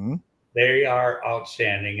 Mm-hmm. They are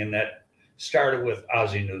outstanding, and that started with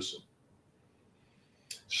Ozzie Newsome.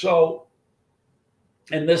 So,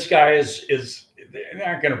 and this guy is they're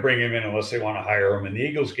not going to bring him in unless they want to hire him, and the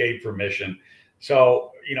Eagles gave permission.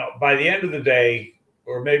 So, by the end of the day,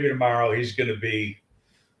 or maybe tomorrow, he's going to be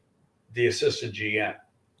the assistant GM.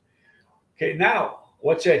 Okay, now,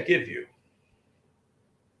 what's that give you?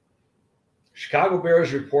 Chicago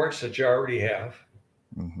Bears reports that you already have.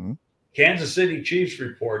 Mm-hmm. Kansas City Chiefs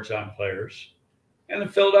reports on players. And the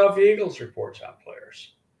Philadelphia Eagles reports on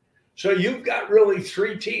players. So you've got really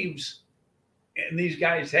 3 teams in these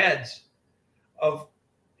guys' heads of,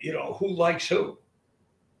 who likes who.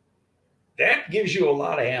 That gives you a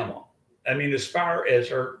lot of ammo. I mean,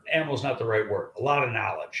 or ammo is not the right word, a lot of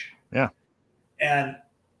knowledge. Yeah. And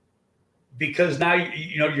because now,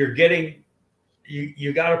 you're getting,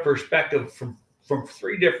 you got a perspective from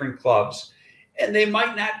 3 different clubs, and they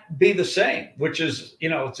might not be the same, which is,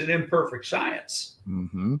 it's an imperfect science.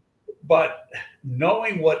 Mm-hmm. But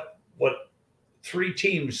knowing what 3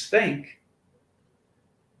 teams think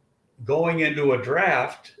going into a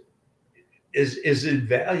draft is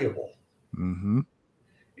invaluable. Mm-hmm.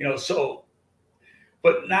 So,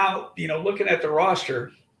 but now, looking at the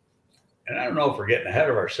roster, and I don't know if we're getting ahead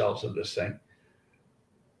of ourselves in this thing,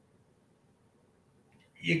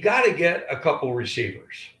 you got to get a couple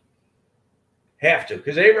receivers. Have to,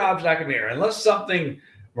 because A-Rob's not going to be here. Unless something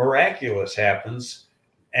miraculous happens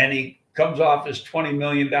and he comes off his $20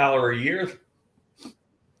 million a year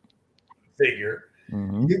figure,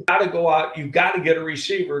 mm-hmm. You got to go out. You got to get a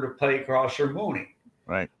receiver to play across from Mooney.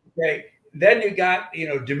 Right. Okay. Then you got,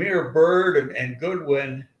 Damiere Byrd and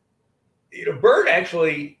Goodwin. Byrd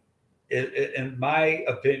actually, in my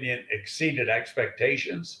opinion, exceeded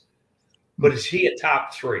expectations. But is he a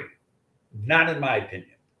top 3? Not in my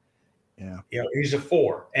opinion. Yeah. He's a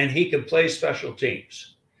 4, and he can play special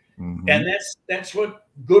teams. Mm-hmm. And that's what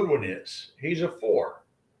Goodwin is. He's a 4.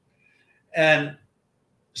 And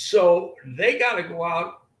so they got to go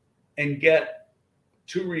out and get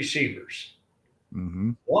 2 receivers.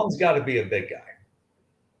 Mm-hmm. One's got to be a big guy.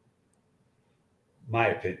 My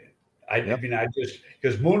opinion. I mean,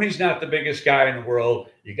 because Mooney's not the biggest guy in the world.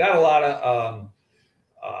 You got a lot of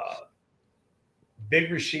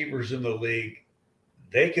big receivers in the league.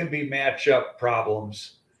 They can be matchup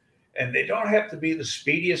problems, and they don't have to be the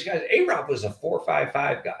speediest guys. A-Rob was a 4.55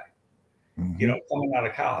 guy, mm-hmm. Coming out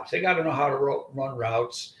of college. They got to know how to run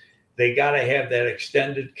routes. They got to have that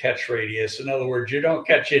extended catch radius. In other words, you don't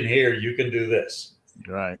catch in here, you can do this.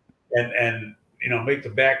 Right. And make the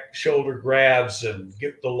back shoulder grabs and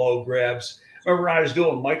get the low grabs. Remember when I was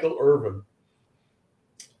doing Michael Irvin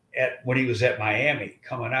when he was at Miami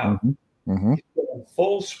coming out. Mm-hmm. Mm-hmm. He's going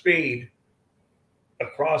full speed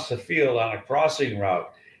across the field on a crossing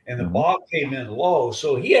route, and the ball came in low.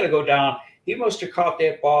 So he had to go down. He must have caught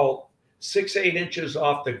that ball 6-8 inches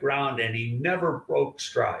off the ground, and he never broke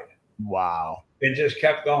stride. Wow. And just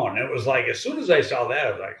kept going. It was like, as soon as I saw that,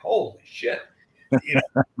 I was like, holy shit. You know,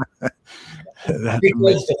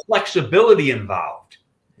 because the flexibility involved.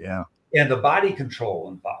 Yeah. And the body control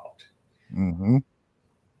involved. Mm-hmm.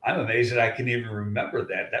 I'm amazed that I can even remember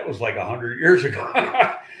that. That was like 100 years ago.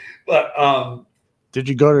 But did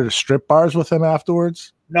you go to the strip bars with him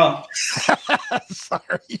afterwards? No.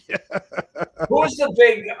 Sorry. Who was the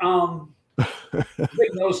big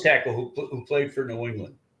nose tackle who played for New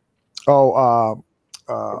England? Oh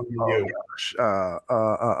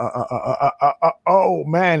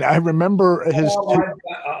man, I remember his.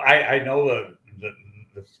 I know the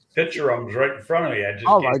picture of him was right in front of me.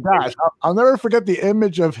 My gosh, I'll never forget the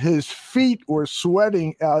image of his feet were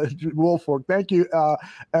sweating. Woolfolk, thank you,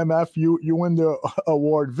 MF. You win the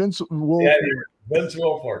award, Vince Wilfork. Yeah, Vince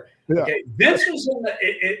Wilfork. Yeah. Okay, Vince was in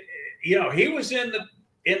he was in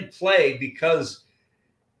play because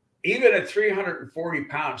even at 340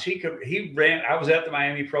 pounds, he ran. I was at the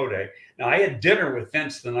Miami Pro Day. Now I had dinner with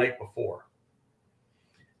Vince the night before,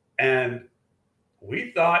 and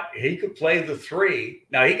we thought he could play the 3.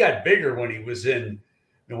 Now he got bigger when he was in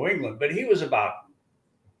New England, but he was about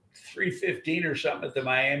 315 or something at the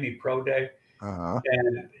Miami Pro Day,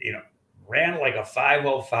 and ran like a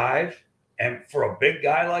 505. And for a big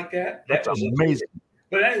guy like that, that was amazing.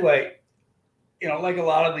 But anyway, like a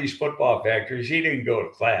lot of these football factories, he didn't go to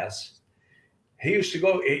class. He used to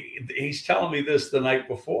go. He's telling me this the night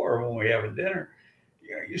before when we have a dinner.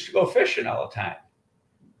 He used to go fishing all the time.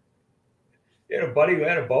 He had a buddy who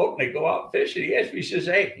had a boat, and they go out fishing. He asked me, he says,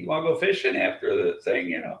 "Hey, you want to go fishing after the thing?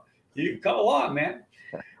 You can come along, man."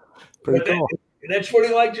 Pretty cool. That's what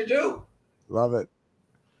he liked to do. Love it.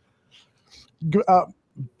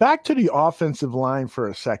 Back to the offensive line for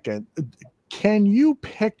a second. Can you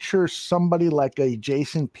picture somebody like a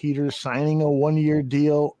Jason Peters signing a 1-year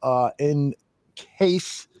deal in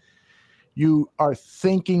case you are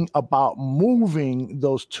thinking about moving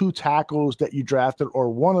those 2 tackles that you drafted, or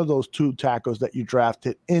one of those 2 tackles that you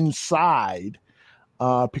drafted inside,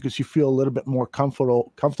 because you feel a little bit more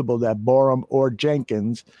comfortable that Borom or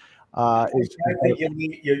Jenkins I think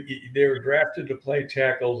they're drafted to play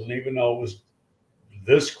tackles, and even though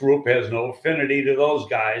this group has no affinity to those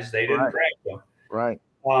guys, they didn't draft them. Right.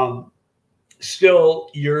 Still,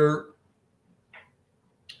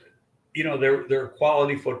 they're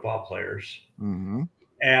quality football players. Mm-hmm.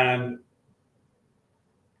 And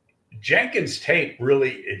Jenkins' tape,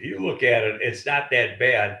 really, if you look at it, it's not that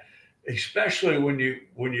bad, especially when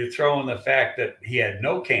you throw in the fact that he had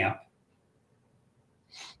no camp.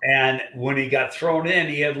 And when he got thrown in,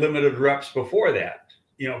 he had limited reps before that,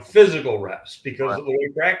 physical reps, because of the way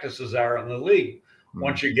practices are in the league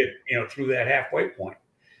once you get, through that halfway point.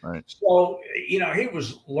 Right. So, he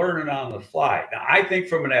was learning on the fly. Now, I think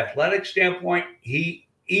from an athletic standpoint, he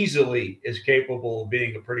easily is capable of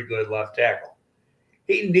being a pretty good left tackle.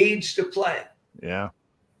 He needs to play. Yeah.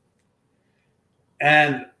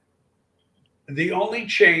 And the only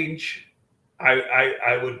change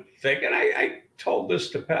I would think, and I told this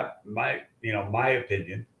to Pep, my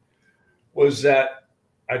opinion, was that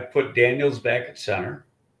I'd put Daniels back at center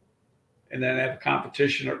and then have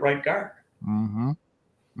competition at right guard. Mm-hmm.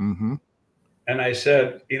 Mm-hmm. And I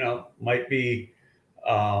said, might be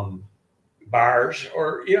Bars,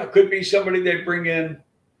 or, could be somebody they bring in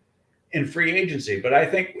free agency. But I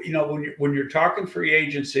think, when you're talking free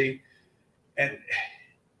agency, and,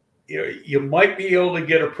 you might be able to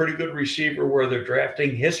get a pretty good receiver where they're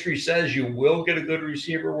drafting. History says you will get a good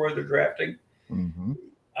receiver where they're drafting. Mm-hmm.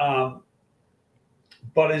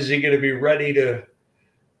 But is he going to be ready to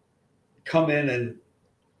come in and,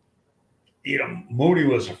 Mooney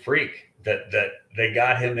was a freak that they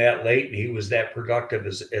got him that late, and he was that productive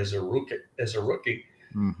as a rookie.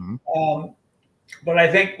 Mm-hmm. But I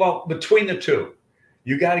think, between the 2,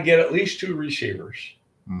 you got to get at least 2 receivers.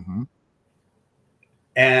 Mm-hmm.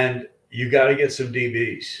 And you got to get some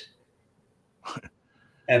DBs.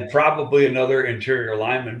 And probably another interior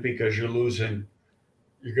lineman, because you're going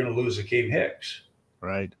to lose Akeem Hicks.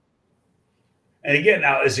 Right. And again,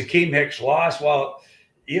 now, is Akeem Hicks lost? Well,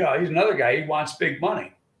 he's another guy. He wants big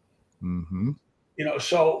money. Mm-hmm.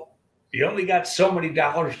 So you only got so many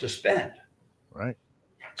dollars to spend. Right.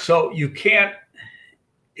 So you can't,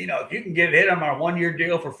 if you can hit him on a 1-year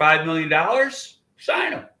deal for $5 million,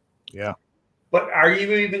 sign him. Yeah. But are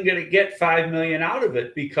you even going to get $5 million out of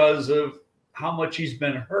it because of how much he's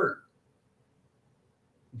been hurt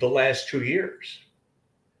the last 2 years?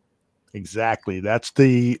 Exactly. That's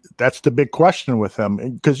the big question with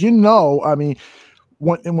him, because I mean,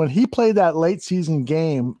 when he played that late season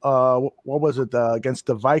game, what was it against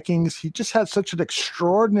the Vikings? He just had such an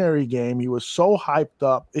extraordinary game. He was so hyped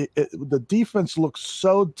up. The defense looked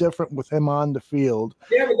so different with him on the field.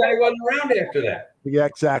 Yeah, but then he wasn't around after that. Yeah,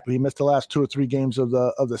 exactly. He missed the last 2 or 3 games of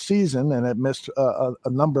the season, and it missed a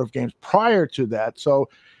number of games prior to that. So,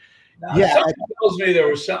 something tells me there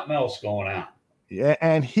was something else going on. Yeah,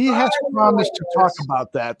 and he has promised to talk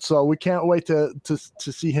about that, so we can't wait to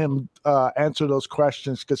see him answer those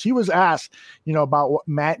questions, because he was asked, about what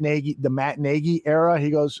the Matt Nagy era. He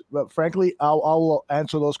goes, well, frankly, I'll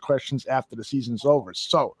answer those questions after the season's over.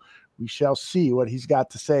 So we shall see what he's got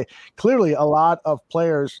to say. Clearly, a lot of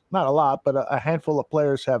players, not a lot, but a handful of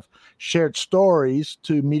players have shared stories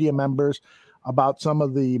to media members about some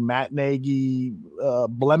of the Matt Nagy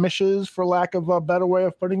blemishes, for lack of a better way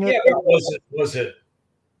of putting it. Yeah, was it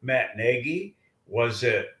Matt Nagy? Was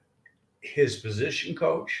it his position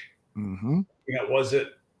coach? Mm-hmm. Was it?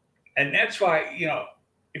 And that's why,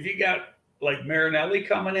 if you got like Marinelli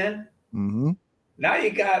coming in, mm-hmm. now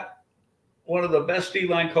you got one of the best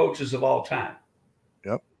D-line coaches of all time.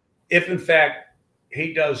 Yep. If in fact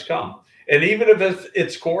he does come. And even if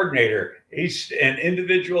it's coordinator, he's an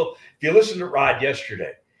individual. If you listen to Rod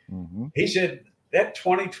yesterday, mm-hmm. he said that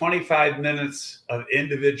 20, 25 minutes of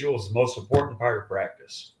individual is the most important part of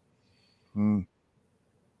practice.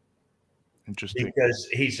 Interesting. Because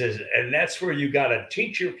he says, and that's where you got to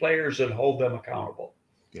teach your players and hold them accountable.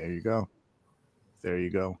 There you go.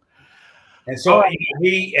 And so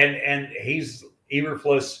he's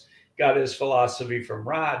Eberflus got his philosophy from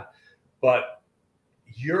Rod, but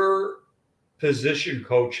your position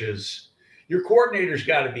coaches, your coordinators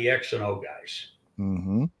got to be X and O guys.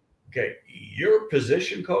 Mm-hmm. Okay, your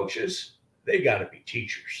position coaches, they got to be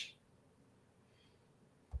teachers.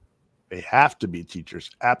 They have to be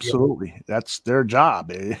teachers. Absolutely. Yeah. That's their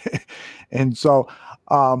job. And so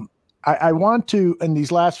I want to, in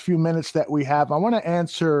these last few minutes that we have, I want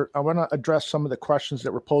to address some of the questions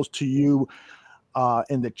that were posed to you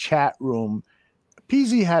in the chat room.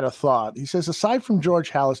 PZ had a thought. He says, aside from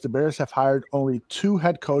George Halas, the Bears have hired only 2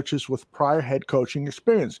 head coaches with prior head coaching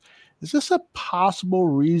experience. Is this a possible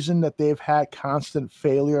reason that they've had constant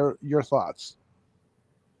failure? Your thoughts?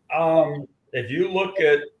 If you look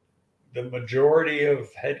at the majority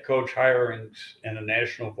of head coach hirings in the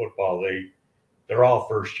National Football League, they're all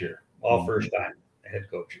first year, all first time head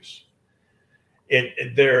coaches.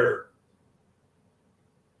 They're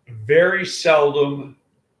very seldom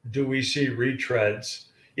do we see retreads.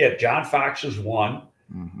 Yeah, John Fox is one.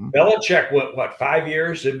 Mm-hmm. Belichick went, 5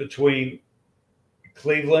 years in between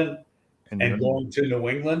Cleveland and going to New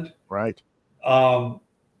England? Right.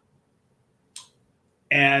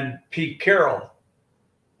 And Pete Carroll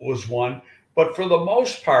was one. But for the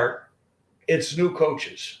most part, it's new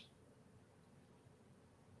coaches.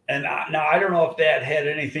 And now I don't know if that had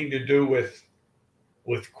anything to do with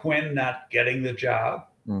Quinn not getting the job.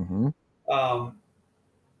 Mm-hmm.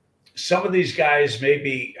 Some of these guys may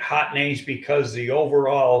be hot names because the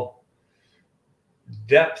overall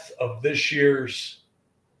depth of this year's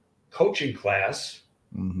coaching class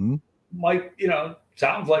mm-hmm. might,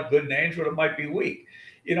 sounds like good names, but it might be weak.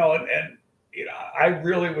 I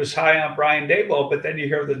really was high on Brian Daboll, but then you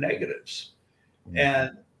hear the negatives. Mm-hmm.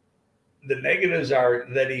 And the negatives are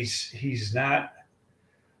that he's not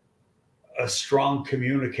a strong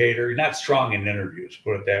communicator, not strong in interviews,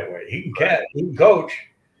 put it that way. He can coach.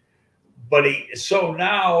 But so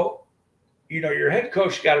now, your head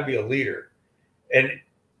coach got to be a leader. And,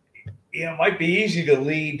 it might be easy to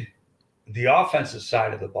lead the offensive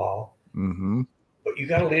side of the ball, mm-hmm. but you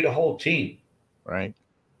got to lead a whole team. Right.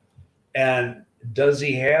 And does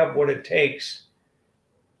he have what it takes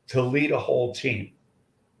to lead a whole team?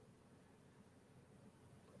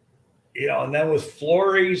 And then with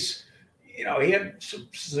Flores, he had some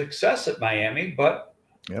success at Miami, but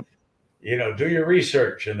yep. Do your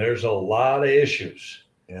research, and there's a lot of issues.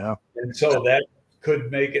 Yeah. And so that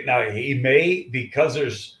could make it. Now, he may, because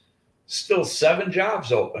there's still 7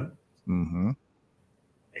 jobs open, mm-hmm.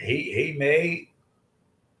 he may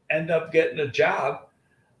end up getting a job.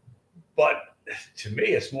 But to me,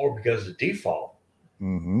 it's more because of default.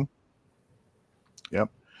 Mm-hmm. Yep.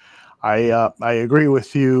 I agree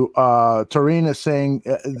with you. Tareen is saying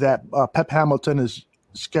that Pep Hamilton is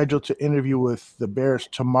scheduled to interview with the Bears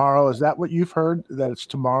tomorrow. Is that what you've heard, that it's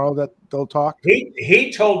tomorrow that they'll talk?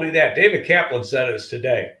 He told me that. David Kaplan said it's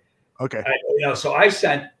today. Okay. So I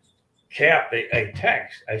sent Cap a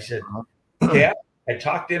text. I said, Cap, I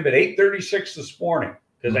talked to him at 8:36 this morning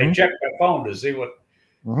because mm-hmm. I checked my phone to see what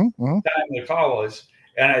mm-hmm. time the call was.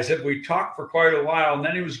 And I said, we talked for quite a while, and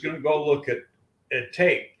then he was going to go look at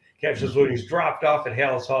tape. Catches when he's dropped off at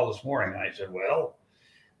Hallis Hall this morning. And I said, well,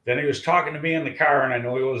 then he was talking to me in the car, and I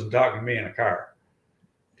know he wasn't talking to me in a car.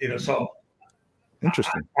 So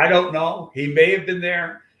interesting. I don't know. He may have been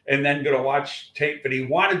there and then going to watch tape, but he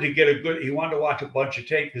wanted to watch a bunch of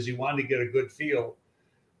tape because he wanted to get a good feel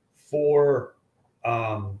for,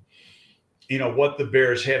 what the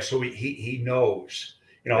Bears have. So he knows,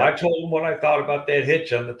 I told him what I thought about that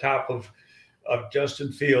hitch on the top of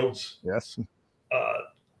Justin Fields. Yes.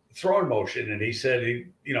 Throwing motion. And he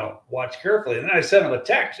said, watch carefully. And then I sent him a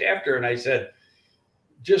text after, and I said,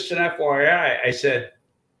 just an FYI, I said,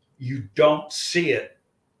 you don't see it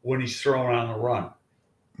when he's throwing on the run.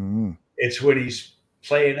 Mm. It's when he's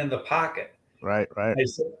playing in the pocket. Right. I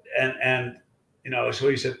said, and so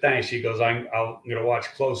he said, thanks. He goes, I'm going to watch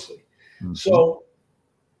closely. Mm-hmm. So,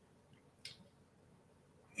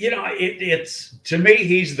 it's to me,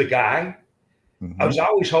 he's the guy. Mm-hmm. I was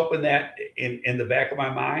always hoping that in the back of my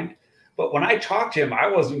mind. But when I talked to him, I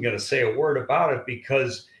wasn't going to say a word about it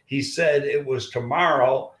because he said it was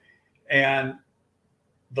tomorrow. And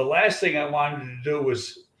the last thing I wanted to do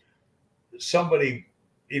was somebody,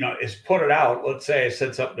 is put it out. Let's say I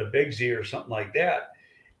said something to Big Z or something like that.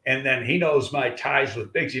 And then he knows my ties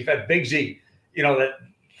with Big Z. In fact, Big Z, that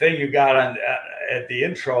thing you got on at the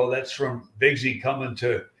intro, that's from Big Z coming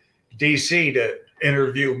to DC to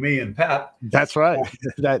interview me and Pep. That's right.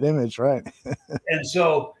 That image, right. And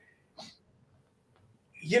so,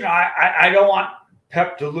 I don't want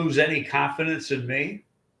Pep to lose any confidence in me.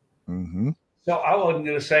 Mm-hmm. So I wasn't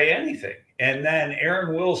going to say anything. And then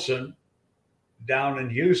Aaron Wilson down in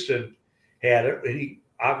Houston had it. And he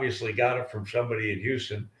obviously got it from somebody in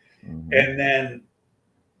Houston. Mm-hmm. And then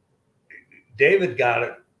David got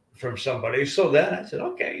it from somebody. So then I said,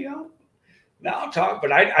 okay, now I'll talk.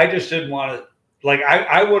 But I just didn't want to. Like,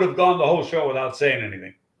 I would have gone the whole show without saying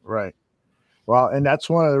anything. Right. Well, and that's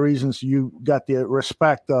one of the reasons you got the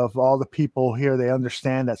respect of all the people here. They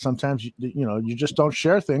understand that sometimes, you just don't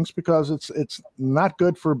share things because it's not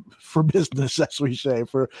good for business, as we say,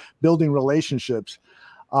 for building relationships.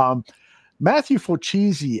 Matthew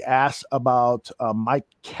Fochese asked about Mike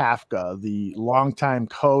Kafka, the longtime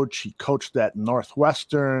coach. He coached at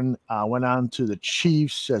Northwestern, went on to the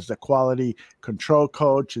Chiefs as the quality control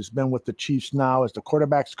coach, has been with the Chiefs now as the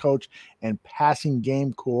quarterbacks coach and passing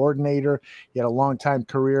game coordinator. He had a long-time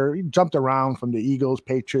career. He jumped around from the Eagles,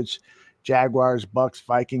 Patriots, Jaguars, Bucks,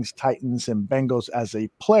 Vikings, Titans, and Bengals as a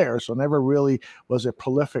player, so never really was a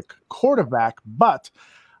prolific quarterback, but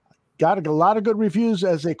got a lot of good reviews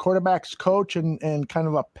as a quarterback's coach and kind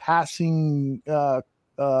of a passing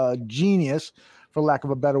genius, for lack of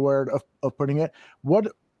a better word of putting it. What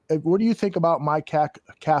do you think about Mike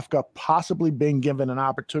Kafka possibly being given an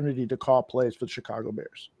opportunity to call plays for the Chicago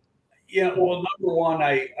Bears? Yeah, well, number one,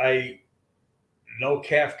 I know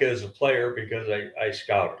Kafka as a player because I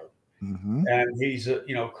scouted him. Mm-hmm. And he's a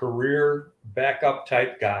career backup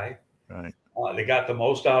type guy. Right. They got the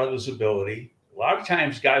most out of his ability. A lot of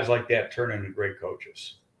times guys like that turn into great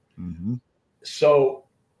coaches. Mm-hmm. So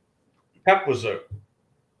Pep was a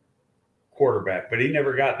quarterback, but he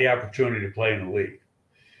never got the opportunity to play in the league.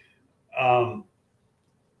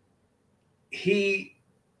 Here's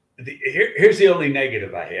the only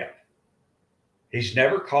negative I have. He's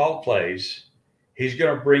never called plays. He's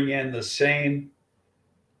going to bring in the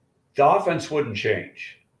offense wouldn't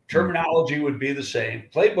change. Terminology would be the same.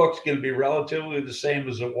 Playbook's going to be relatively the same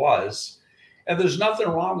as it was. And there's nothing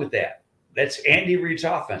wrong with that. That's Andy Reid's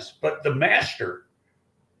offense. But the master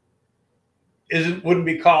wouldn't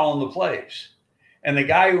be calling the plays. And the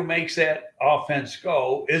guy who makes that offense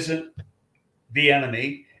go isn't the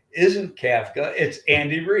enemy, isn't Kafka, it's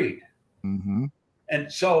Andy Reid. Mm-hmm.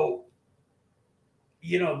 And so,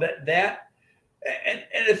 and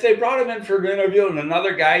if they brought him in for an interview and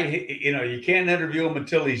another guy, you can't interview him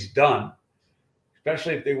until he's done,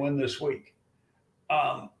 especially if they win this week.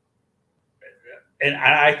 And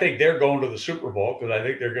I think they're going to the Super Bowl because I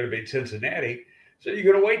think they're going to beat Cincinnati. So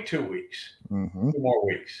you're going to wait 2 weeks, mm-hmm. 2 more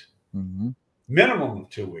weeks, mm-hmm. minimum of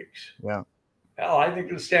 2 weeks. Yeah. Hell, I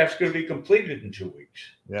think the staff's going to be completed in 2 weeks.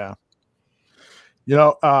 Yeah.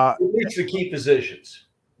 2 weeks to key positions.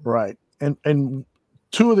 Right. And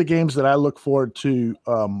two of the games that I look forward to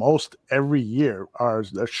most every year are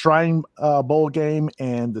the Shrine Bowl game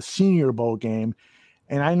and the Senior Bowl game.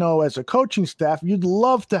 And I know as a coaching staff, you'd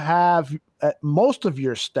love to have most of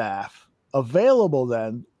your staff available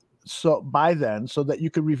by then so that you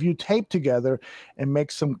could review tape together and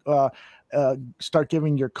make some start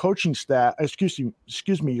giving your coaching staff,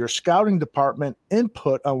 your scouting department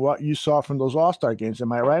input on what you saw from those All-Star games.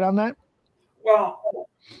 Am I right on that? Well,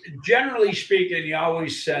 generally speaking, you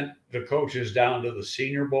always sent the coaches down to the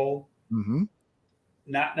Senior Bowl,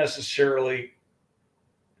 not necessarily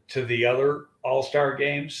to the other All-Star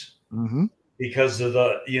games because of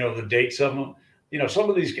the dates of them. Some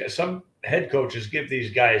of these guys, some head coaches give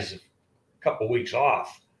these guys a couple weeks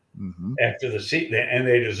off after the season, and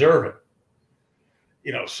they deserve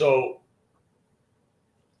it. So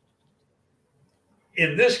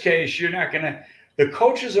in this case, the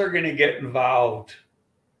coaches are going to get involved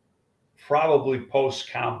probably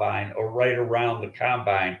post-combine or right around the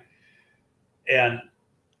combine. And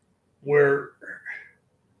where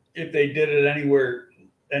if they did it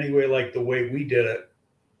anyway like the way we did it,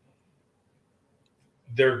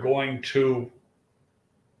 they're going to,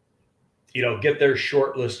 get their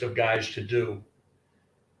short list of guys to do.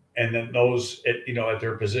 And then those, at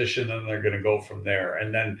their position, then they're going to go from there.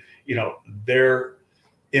 And then, their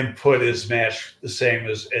input is matched the same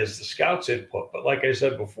as the scouts' input. But like I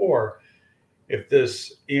said before, if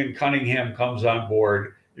this Ian Cunningham comes on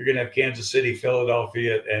board, you're going to have Kansas City,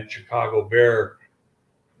 Philadelphia, and Chicago Bear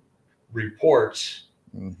reports.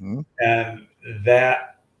 And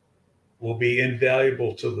that will be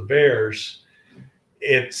invaluable to the Bears.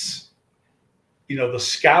 It's, the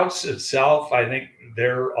scouts itself, I think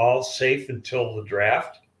they're all safe until the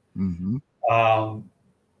draft.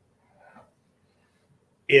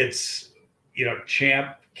 It's,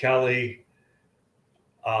 Champ, Kelly,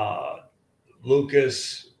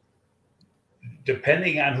 Lucas,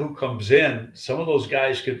 depending on who comes in, some of those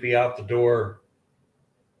guys could be out the door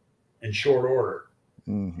in short order.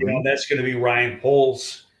 That's going to be Ryan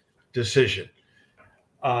Pohl's decision.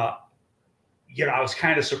 I was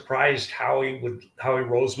kind of surprised Howie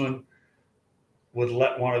Roseman would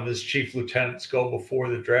let one of his chief lieutenants go before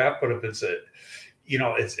the draft. But if it's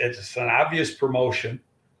it's an obvious promotion.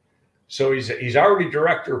 So he's already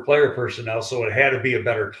director of player personnel, so it had to be a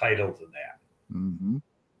better title than that.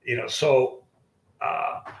 So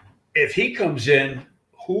if he comes in,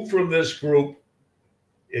 who from this group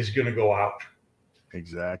is going to go out?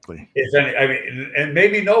 Exactly. If any, and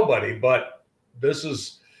maybe nobody, but this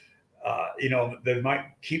is, they might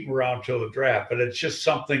keep him around till the draft, but it's just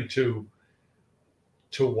something to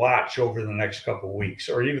watch over the next couple of weeks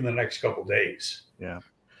or even the next couple of days. Yeah.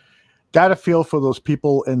 Got a feel for those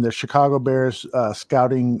people in the Chicago Bears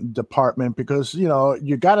scouting department because,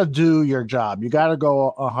 you got to do your job. You got to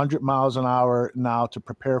go 100 miles an hour now to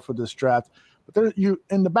prepare for this draft. But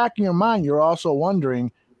in the back of your mind, you're also wondering,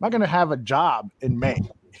 am I going to have a job in May?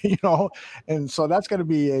 And so that's going to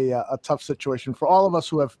be a tough situation for all of us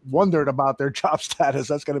who have wondered about their job status.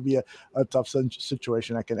 That's going to be a tough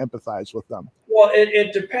situation. I can empathize with them. Well,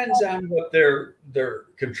 it depends on what their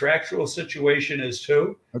contractual situation is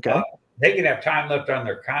too. Okay. They can have time left on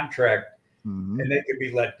their contract and they could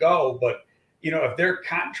be let go. But, if they're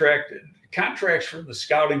contracts from the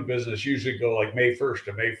scouting business usually go like May 1st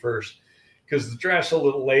to May 1st because the draft's a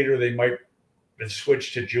little later. They might have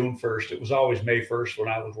switched to June 1st. It was always May 1st when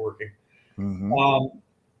I was working. And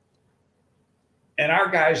our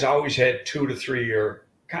guys always had 2 to 3 year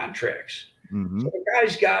contracts. So the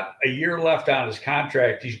guy's got a year left on his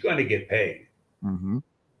contract. He's going to get paid.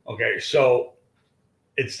 Okay. So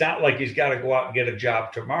it's not like he's got to go out and get a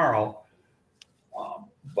job tomorrow.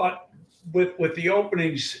 But with the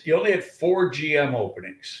openings, you only had 4 GM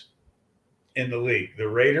openings in the league. The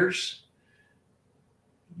Raiders,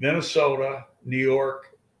 Minnesota, New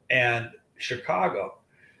York, and Chicago.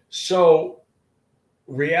 So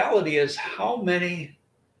reality is how many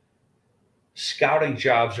scouting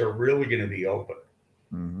jobs are really going to be open?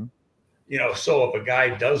 So if a guy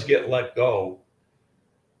does get let go,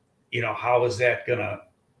 how is that going to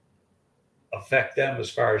affect them as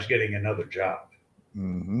far as getting another job?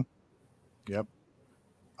 Yep.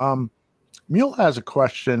 Mule has a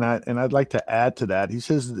question, and I'd like to add to that. He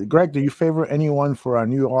says, Greg, do you favor anyone for our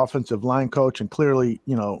new offensive line coach? And clearly,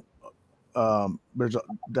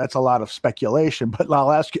 that's a lot of speculation, but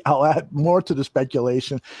I'll add more to the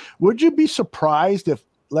speculation. Would you be surprised if,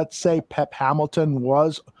 let's say, Pep Hamilton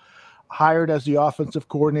was hired as the offensive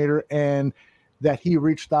coordinator and that he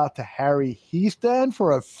reached out to Harry Hiestand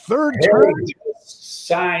for a third term?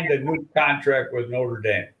 Signed a new contract with Notre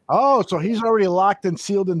Dame. Oh, so he's already locked and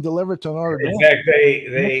sealed and delivered to Notre Dame. In fact,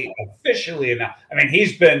 they officially announced. I mean,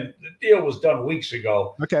 the deal was done weeks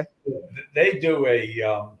ago. Okay. They do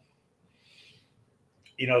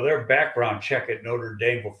their background check at Notre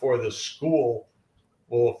Dame before the school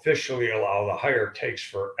will officially allow the hire takes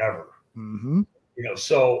forever.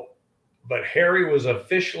 But Harry was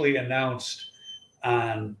officially announced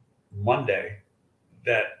on Monday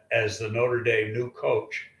that as the Notre Dame new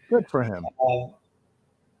coach. Good for him.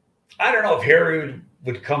 I don't know if Harry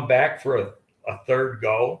would come back for a third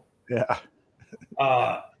go.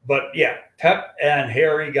 Yeah. But yeah, Pep and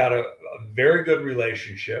Harry got a very good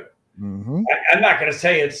relationship. Mm-hmm. I'm not going to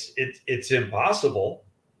say it's impossible,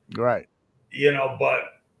 Right. But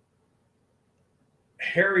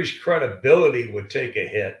Harry's credibility would take a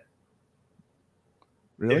hit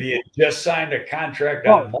Really? if he had just signed a contract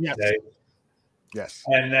on Monday. Yes.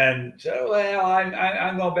 And then, well,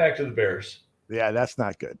 I'm going back to the Bears. Yeah, that's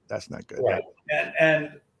not good. That's not good. Right.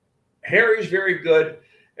 And Harry's very good.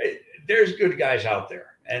 There's good guys out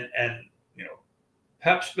there, and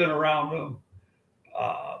Pep's been around them.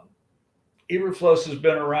 Eberflus has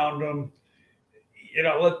been around them.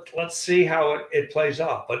 Let's see how it plays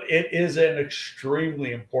out. But it is an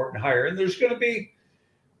extremely important hire, and there's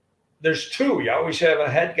two. You always have a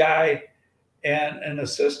head guy and an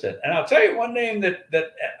assistant. And I'll tell you one name that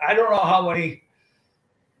I don't know how many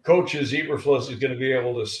coaches Eberflus is going to be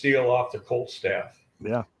able to steal off the Colts staff.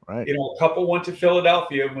 Yeah, right. A couple went to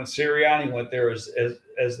Philadelphia when Sirianni went there as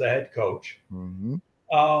the head coach. Mm-hmm.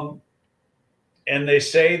 And they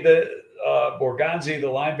say that Borgonzi, the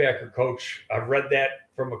linebacker coach, I've read that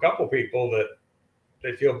from a couple people that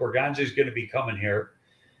they feel Borgonzi is going to be coming here.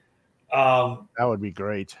 That would be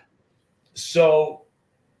great. So,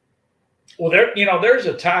 well, there's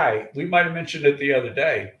a tie. We might have mentioned it the other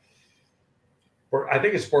day. I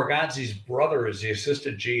think it's Borgonzi's brother is the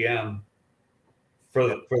assistant GM for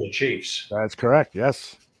the Chiefs. That's correct.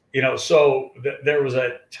 Yes. So there was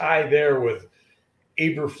a tie there with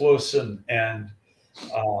Eberflus and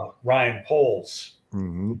Ryan Poles,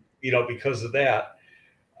 mm-hmm. Because of that.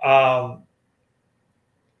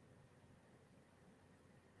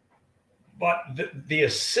 But the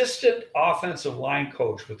assistant offensive line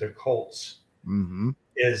coach with the Colts mm-hmm.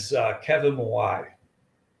 is Kevin Mawae,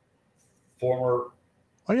 former.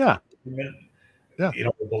 Oh yeah. With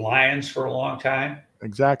the Lions for a long time.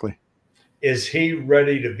 Exactly. Is he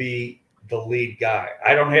ready to be the lead guy?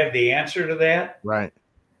 I don't have the answer to that. Right.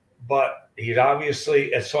 But he's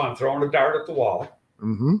obviously, and so I'm throwing a dart at the wall.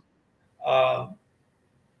 Mm-hmm.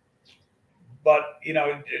 But,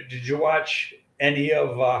 did you watch any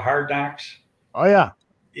of Hard Knocks? Oh, yeah.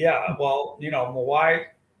 Yeah. Well, Mawae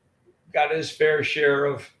got his fair share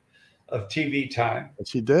of TV time.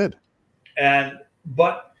 Yes, he did.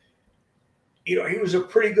 But he was a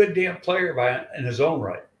pretty good damn player in his own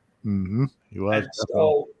right. Mm-hmm. He was.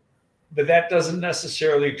 But that doesn't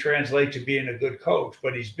necessarily translate to being a good coach.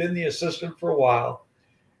 But he's been the assistant for a while,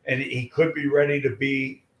 and he could be ready to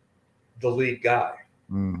be the lead guy.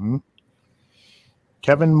 Mm-hmm.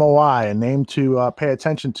 Kevin Mawae, a name to pay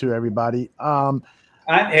attention to, everybody. I'm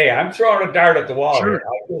throwing a dart at the wall sure.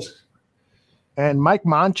 here. And Mike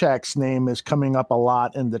Monchak's name is coming up a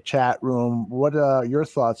lot in the chat room. What are your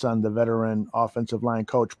thoughts on the veteran offensive line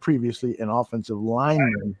coach, previously an offensive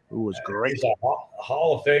lineman who was great? He's a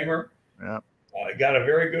Hall of Famer. Yeah. Got a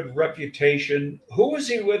very good reputation. Who was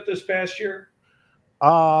he with this past year?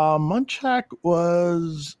 Monchak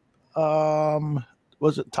was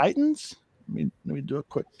it Titans? Let me do a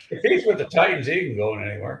quick. If he's with the Titans, he can go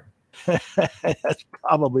anywhere. That's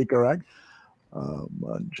probably correct.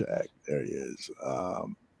 Monchak, there he is.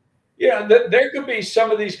 There could be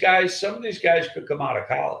some of these guys. Some of these guys could come out of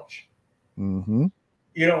college. Mm-hmm.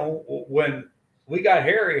 When we got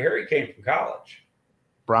Harry came from college.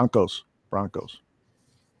 Broncos.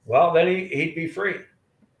 Well, then he'd be free.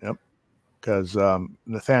 Yep. Because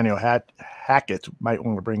Nathaniel Hackett might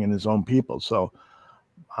want to bring in his own people. So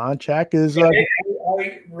Monchak is.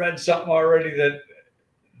 I read something already that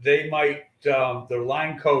they might their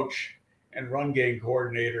line coach and run game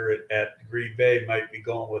coordinator at Green Bay might be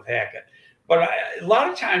going with Hackett. But a lot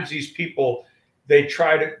of times these people, they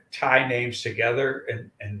try to tie names together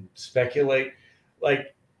and speculate.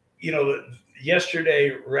 Like,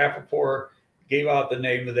 yesterday Rappaport gave out the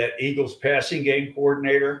name of that Eagles passing game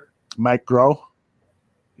coordinator. Mike Groh?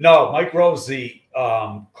 No, Mike Groh's the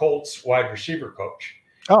Colts wide receiver coach.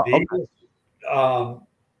 Oh, the Eagles,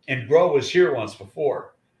 and Groh was here once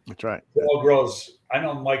before. That's right. I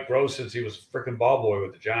know Mike Groh since he was a freaking ball boy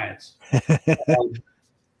with the Giants.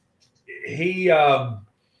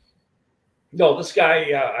 This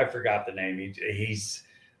guy, I forgot the name. He's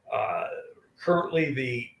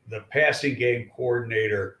currently the passing game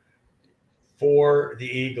coordinator for the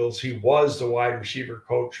Eagles. He was the wide receiver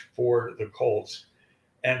coach for the Colts.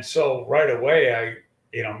 And so right away, I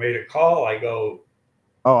made a call. I go,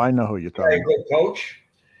 oh, I know who you're talking about. Good coach.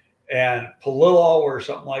 And Palillo or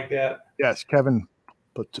something like that. Yes, Kevin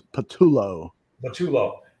Patullo.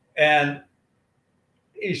 And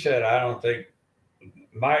he said, I don't think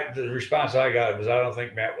the response I got was, I don't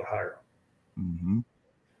think Matt would hire him. Mm-hmm.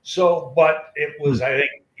 So, but it was, I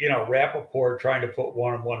think, Rappaport trying to put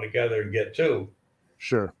 1 and 1 together and get 2.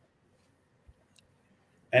 Sure.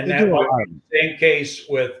 And that might be the same case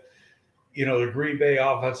with, the Green Bay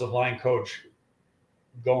offensive line coach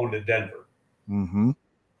going to Denver. Mm-hmm.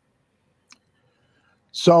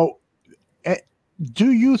 So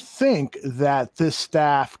do you think that this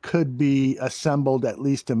staff could be assembled, at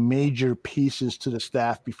least in major pieces to the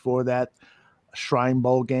staff, before that Shrine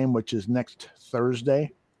Bowl game, which is next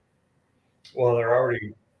Thursday? Well, they're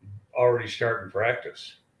already starting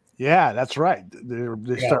practice. Yeah, that's right.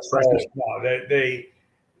 They start practice.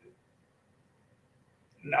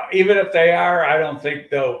 No, even if they are, I don't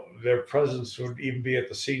think their presence would even be at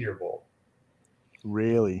the Senior Bowl.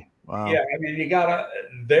 Really? Wow. Yeah, I mean,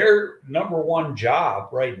 their number one job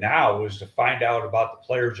right now is to find out about the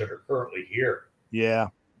players that are currently here. Yeah.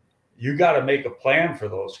 You got to make a plan for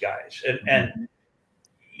those guys. And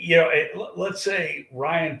let's say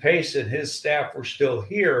Ryan Pace and his staff were still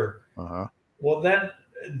here. Uh-huh. Well, then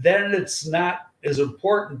it's not as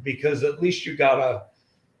important, because at least you got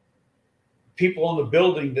people in the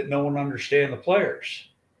building that know and understand the players.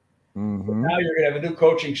 Mm-hmm. Now you're going to have a new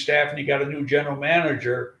coaching staff and you got a new general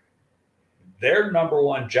manager. Their number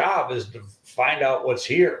one job is to find out what's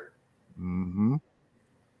here. Mm-hmm.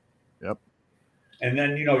 Yep. And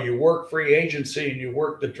then, you work free agency and you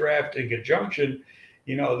work the draft in conjunction,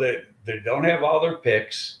 that they don't have all their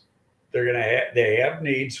picks. They have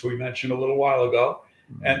needs, we mentioned a little while ago.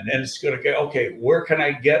 Mm-hmm. And it's going to go, okay, where can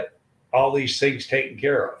I get all these things taken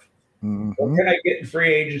care of? Mm-hmm. What can I get in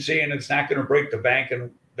free agency and it's not going to break the bank?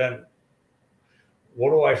 And then what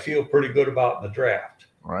do I feel pretty good about in the draft?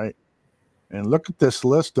 Right. And look at this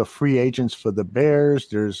list of free agents for the Bears.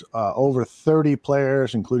 There's over 30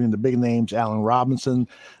 players, including the big names: Allen Robinson,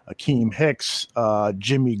 Akeem Hicks,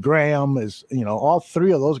 Jimmy Graham. All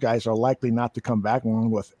three of those guys are likely not to come back, along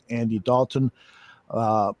with Andy Dalton.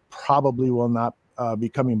 Probably will not be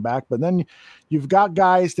coming back. But then you've got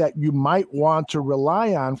guys that you might want to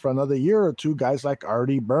rely on for another year or two, guys like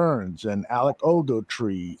Artie Burns and Alec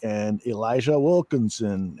Ogletree and Elijah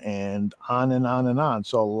Wilkinson, and on and on and on.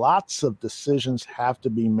 So lots of decisions have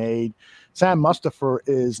to be made. Sam Mustipher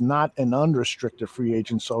is not an unrestricted free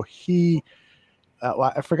agent, so he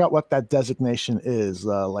I forgot what that designation is,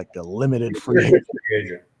 like a limited free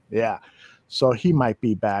agent. Yeah. So he might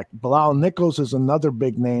be back. Bilal Nichols is another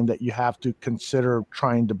big name that you have to consider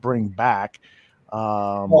trying to bring back.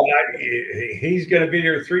 He's going to be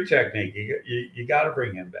your 3 technique. You got to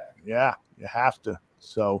bring him back. Yeah, you have to.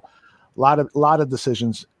 So a lot of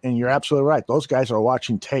decisions, and you're absolutely right. Those guys are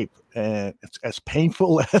watching tape, and it's as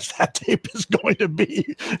painful as that tape is going to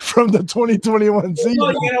be from the 2021 season.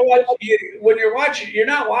 Well, you know what? When you're watching, you're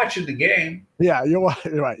not watching the game. Yeah, you're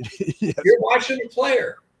right. Yes. You're watching the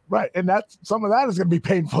player. Right, and some of that is going to be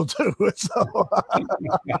painful too. So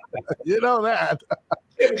you know that.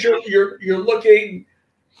 You're looking.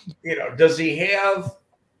 Does he have,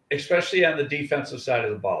 especially on the defensive side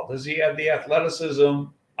of the ball, does he have the athleticism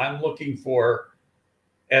I'm looking for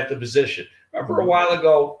at the position? Remember a while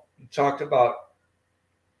ago we talked about,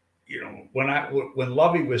 when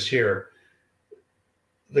Lovey was here,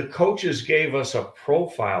 the coaches gave us a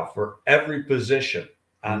profile for every position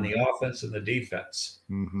on the offense and the defense,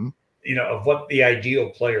 mm-hmm. Of what the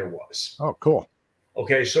ideal player was. Oh, cool.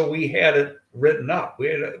 Okay, so we had it written up. We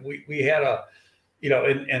had a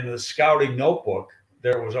in the scouting notebook,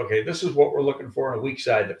 there was, okay, this is what we're looking for in a weak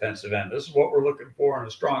side defensive end. This is what we're looking for in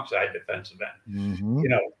a strong side defensive end. Mm-hmm.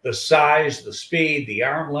 The size, the speed, the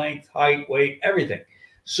arm length, height, weight, everything.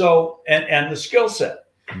 So, and the skill set.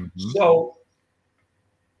 Mm-hmm. So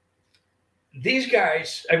these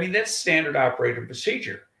guys, I mean, that's standard operating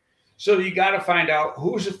procedure. So you got to find out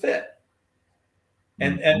who's a fit.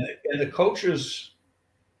 And the coaches,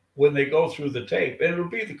 when they go through the tape, and it'll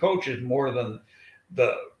be the coaches more than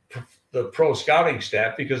the pro scouting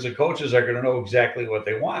staff, because the coaches are going to know exactly what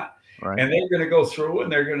they want. Right. And they're going to go through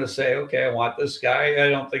and they're going to say, okay, I want this guy. I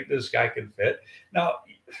don't think this guy can fit. Now,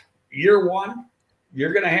 year one,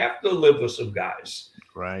 you're going to have to live with some guys.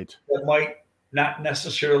 Right. That might not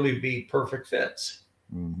necessarily be perfect fits.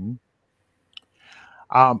 Mm-hmm.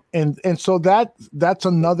 And so that's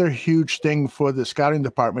another huge thing for the scouting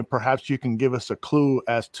department. Perhaps you can give us a clue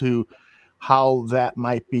as to how that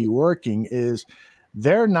might be working. Is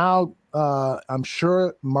they're now, I'm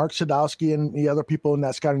sure Mark Sadowski and the other people in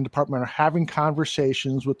that scouting department are having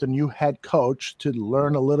conversations with the new head coach to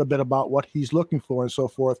learn a little bit about what he's looking for and so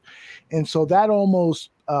forth. And so that almost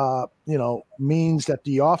means that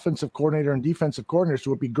the offensive coordinator and defensive coordinators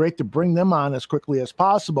would be great to bring them on as quickly as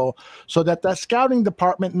possible so that the scouting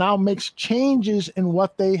department now makes changes in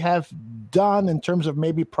what they have done in terms of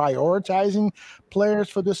maybe prioritizing players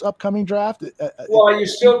for this upcoming draft. Well,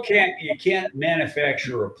 you can't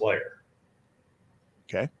manufacture a player.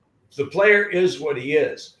 Okay. The player is what he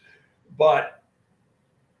is. But,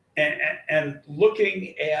 and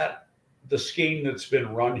looking at the scheme that's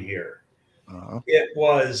been run here, it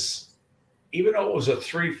was, even though it was a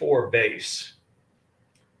 3-4 base,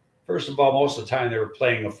 first of all, most of the time they were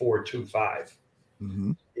playing a 4-2-5,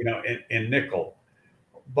 in nickel.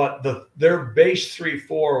 But their base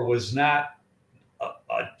 3-4 was not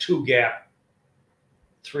a 2-gap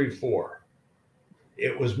 3-4.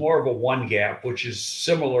 It was more of a 1-gap, which is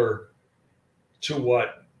similar to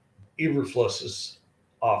what Eberflus's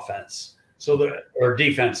offense or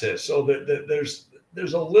defense is. So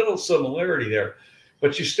there's a little similarity there,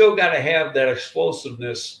 but you still got to have that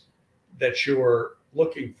explosiveness that you're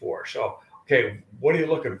looking for. So, okay, what are you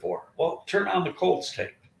looking for? Well, turn on the Colts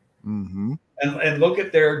tape and look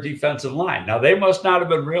at their defensive line. Now, they must not have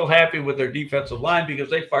been real happy with their defensive line because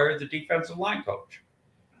they fired the defensive line coach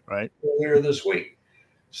earlier this week.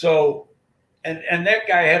 So, and that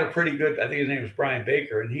guy had a pretty good, I think his name was Brian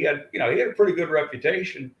Baker, and he had a pretty good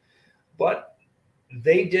reputation, but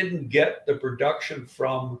they didn't get the production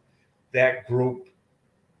from that group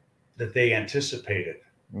that they anticipated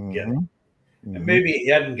getting. And maybe he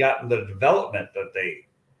hadn't gotten the development that they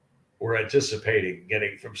were anticipating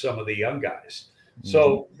getting from some of the young guys.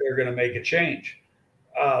 So they're going to make a change.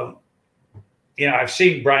 I've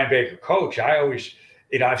seen Brian Baker coach. I've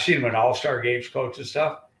seen him in all-star games coach and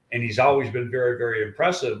stuff, and he's always been very, very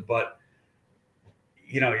impressive. But,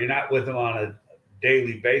 you're not with him on a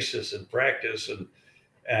daily basis in practice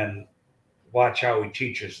and watch how he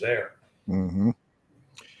teaches there.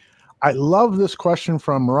 I love this question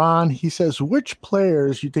from Ron. He says, which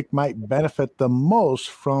players you think might benefit the most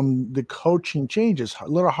from the coaching changes? A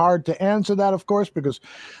little hard to answer that, of course, because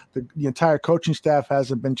the entire coaching staff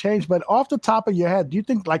hasn't been changed. But off the top of your head, do you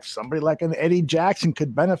think like somebody like an Eddie Jackson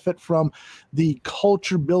could benefit from the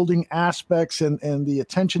culture building aspects and the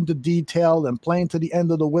attention to detail and playing to the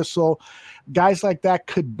end of the whistle? Guys like that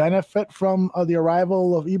could benefit from the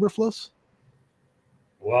arrival of Eberflus?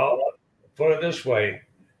 Well, put it this way.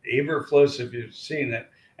 Eberflus, if you've seen it,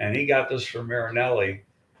 and he got this from Marinelli,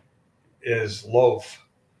 is loaf.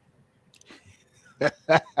 They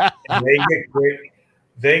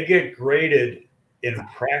get graded in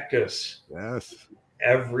practice. Yes.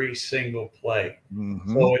 Every single play.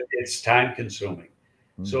 So it's time consuming.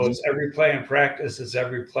 So it's every play in practice, it's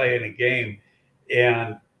every play in a game.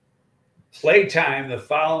 And play time the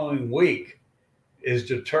following week is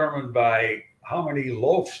determined by how many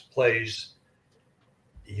loaf plays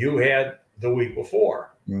you had the week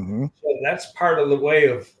before. So that's part of the way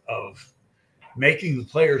of making the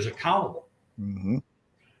players accountable.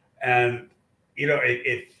 And,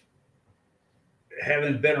 it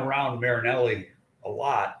having been around Marinelli a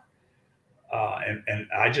lot, and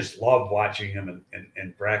I just love watching him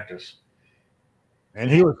in practice. And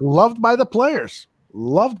he was loved by the players.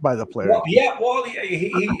 Well, yeah,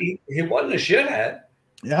 he wasn't a shithead.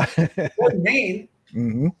 Yeah. He wasn't mean.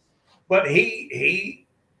 But he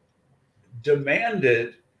demanded.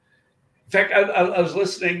 In fact, I was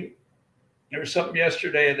listening. There was something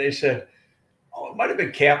yesterday, and they said, it might have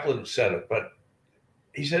been Kaplan who said it, but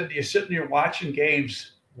he said, you're sitting here watching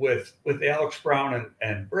games with Alex Brown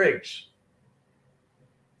and Briggs.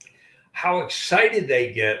 How excited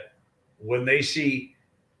they get when they see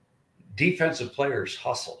defensive players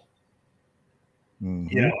hustle,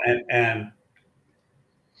 and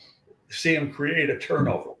see them create a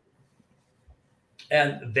turnover.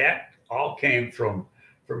 And that all came from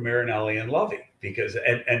Marinelli and Lovey, because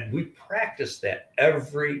and we practiced that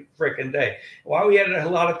every freaking day. Why we had a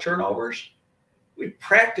lot of turnovers? We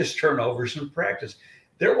practiced turnovers in practice.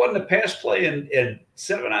 There wasn't a pass play in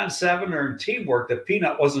 7-on-7 or in teamwork that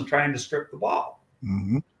Peanut wasn't trying to strip the ball.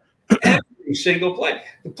 Every single play.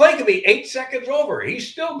 The play could be 8 seconds over.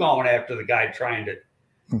 He's still going after the guy trying to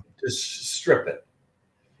strip it.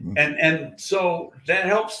 And so that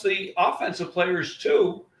helps the offensive players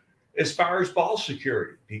too, as far as ball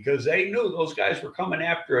security, because they knew those guys were coming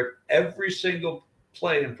after it every single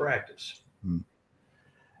play in practice.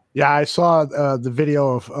 Yeah, I saw the video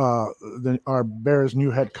of our Bears'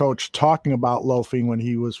 new head coach talking about loafing when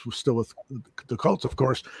he was still with the Colts, of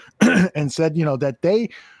course, and said, that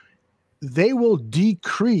they will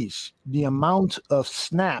decrease the amount of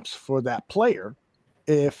snaps for that player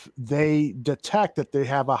if they detect that they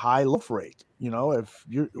have a high loaf rate. If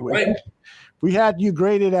we had you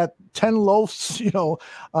graded at 10 loafs,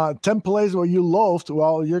 10 plays where you loafed,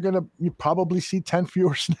 well, you probably see 10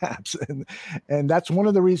 fewer snaps. And that's one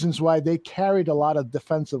of the reasons why they carried a lot of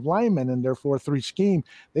defensive linemen in their 4-3 scheme.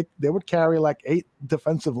 They would carry like 8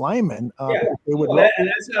 defensive linemen. And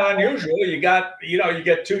that's not unusual. You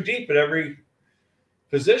get too deep at every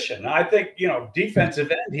position. I think,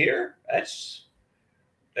 defensive end here,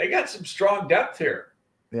 they got some strong depth here.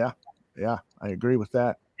 Yeah, I agree with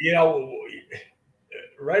that.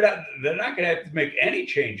 Right out, they're not going to have to make any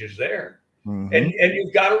changes there. Mm-hmm. And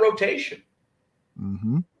you've got a rotation.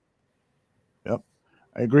 Mm-hmm. Yep.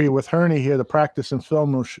 I agree with Herney here. The practice and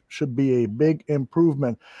film room should be a big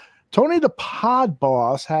improvement. Tony the Pod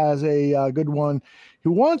Boss has a good one. He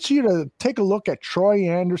wants you to take a look at Troy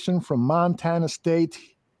Anderson from Montana State.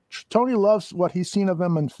 Tony loves what he's seen of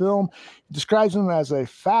him in film. He describes him as a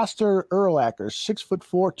faster Urlacher,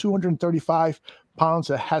 6'4", 235 pounds,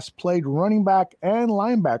 that has played running back and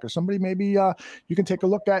linebacker. Somebody maybe you can take a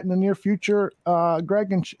look at in the near future,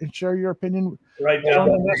 Greg, and share your opinion. Right down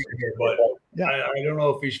the next year, but yeah. I don't know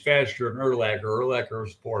if he's faster than Urlacher. Urlacher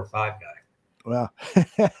was 4'5" guy. Well,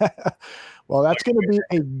 well, that's going to be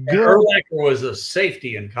a good. Urlacher was a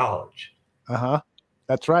safety in college.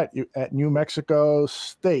 That's right. At New Mexico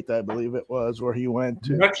State, I believe it was, where he went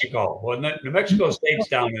to. New Mexico. Well, New Mexico State's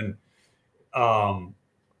down in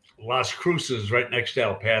Las Cruces, right next to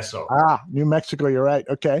El Paso. New Mexico. You're right.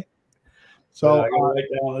 Okay. So I can write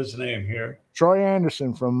down his name here. Troy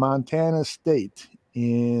Anderson from Montana State.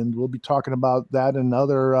 And we'll be talking about that and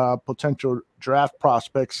other potential draft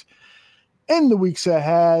prospects in the weeks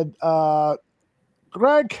ahead.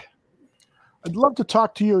 Greg, I'd love to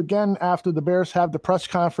talk to you again after the Bears have the press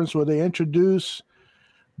conference where they introduce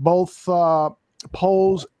both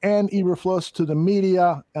Poles and Eberflus to the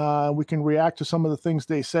media. We can react to some of the things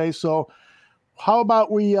they say. So how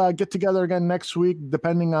about we get together again next week,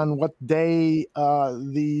 depending on what day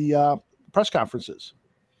the press conference is?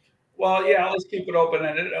 Well, yeah, let's keep it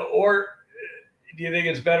open-ended. Or do you think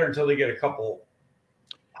it's better until they get a couple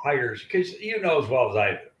hires? Because you know as well as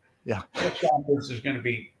I do. Yeah. Press conference is going to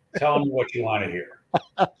be telling you what you want to hear.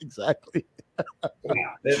 Exactly.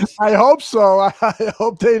 I hope so. I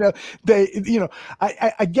hope they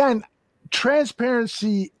again,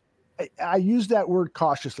 transparency. I use that word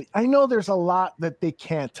cautiously. I know there's a lot that they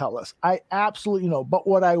can't tell us. I absolutely know. But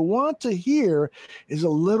what I want to hear is a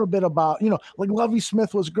little bit about, like Lovie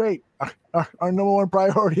Smith was great. Our number one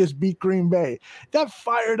priority is beat Green Bay. That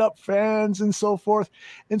fired up fans and so forth.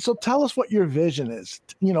 And so tell us what your vision is,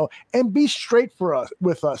 and be straight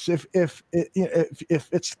with us. If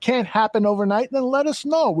it can't happen overnight, then let us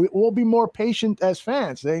know. We'll be more patient as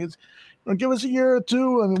fans. Give us a year or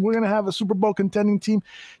two, and we're going to have a Super Bowl contending team.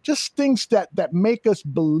 Just things that make us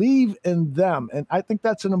believe in them. And I think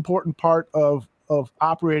that's an important part of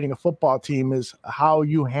operating a football team is how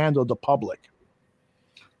you handle the public.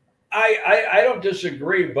 I don't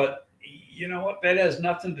disagree, but you know what? That has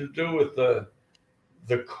nothing to do with the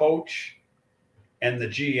coach and the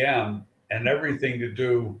GM and everything to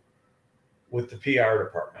do with the PR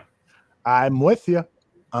department. I'm with you.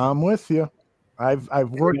 I've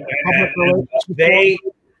worked.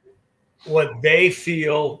 What they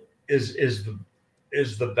feel is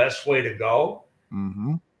the best way to go,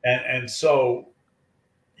 mm-hmm. and so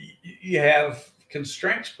you have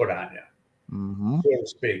constraints put on you, mm-hmm. so to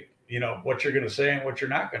speak. What you're going to say and what you're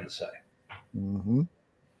not going to say. Mm-hmm.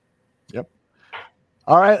 Yep.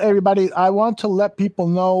 All right, everybody. I want to let people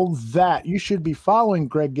know that you should be following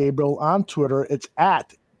Greg Gabriel on Twitter. It's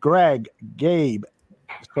at Greg Gabe.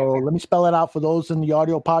 So let me spell it out for those in the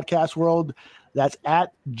audio podcast world. That's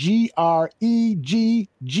at GREGGABE.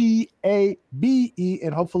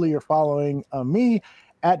 And hopefully you're following me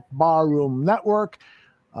at Barroom Network.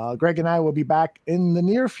 Greg and I will be back in the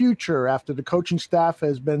near future after the coaching staff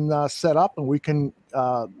has been set up and we can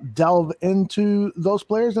delve into those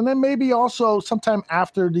players. And then maybe also sometime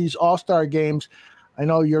after these All-Star games, I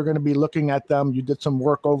know you're going to be looking at them. You did some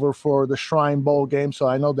work over for the Shrine Bowl game. So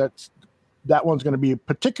I know that one's going to be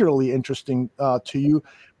particularly interesting to you.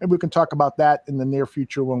 Maybe we can talk about that in the near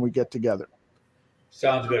future when we get together.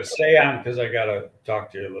 Sounds good. Stay on because I got to talk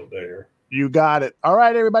to you a little bit here. You got it. All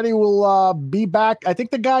right, everybody. We'll be back. I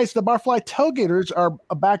think the Barfly Tailgaters are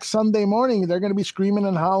back Sunday morning. They're going to be screaming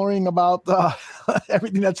and hollering about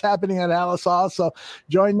everything that's happening at Alice Hall. So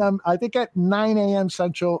join them, I think, at 9 a.m.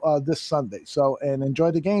 Central this Sunday. So, and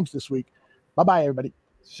enjoy the games this week. Bye-bye, everybody.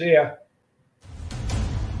 See ya.